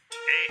stuff.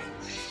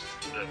 It's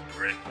the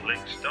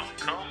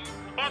BritFlix.com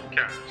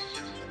podcast.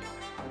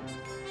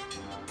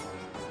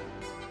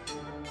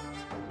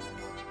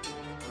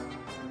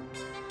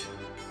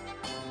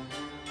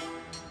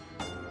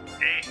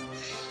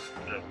 It's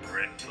the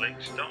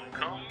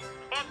BritFlix.com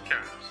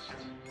podcast.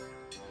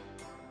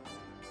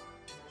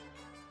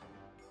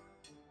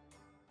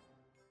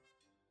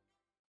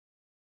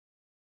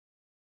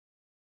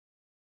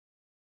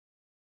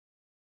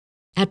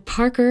 At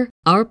Parker,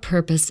 our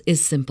purpose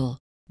is simple.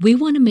 We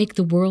want to make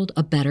the world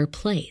a better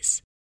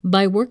place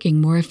by working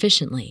more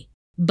efficiently,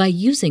 by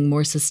using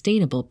more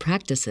sustainable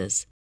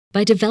practices,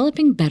 by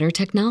developing better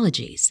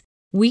technologies.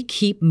 We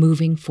keep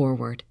moving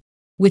forward.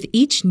 With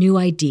each new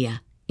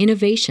idea,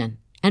 innovation,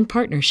 and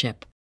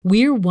partnership,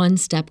 we're one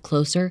step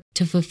closer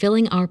to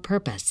fulfilling our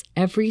purpose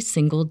every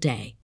single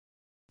day.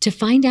 To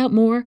find out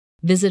more,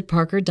 visit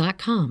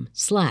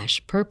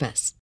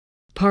parker.com/purpose.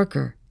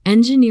 Parker,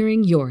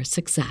 engineering your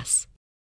success.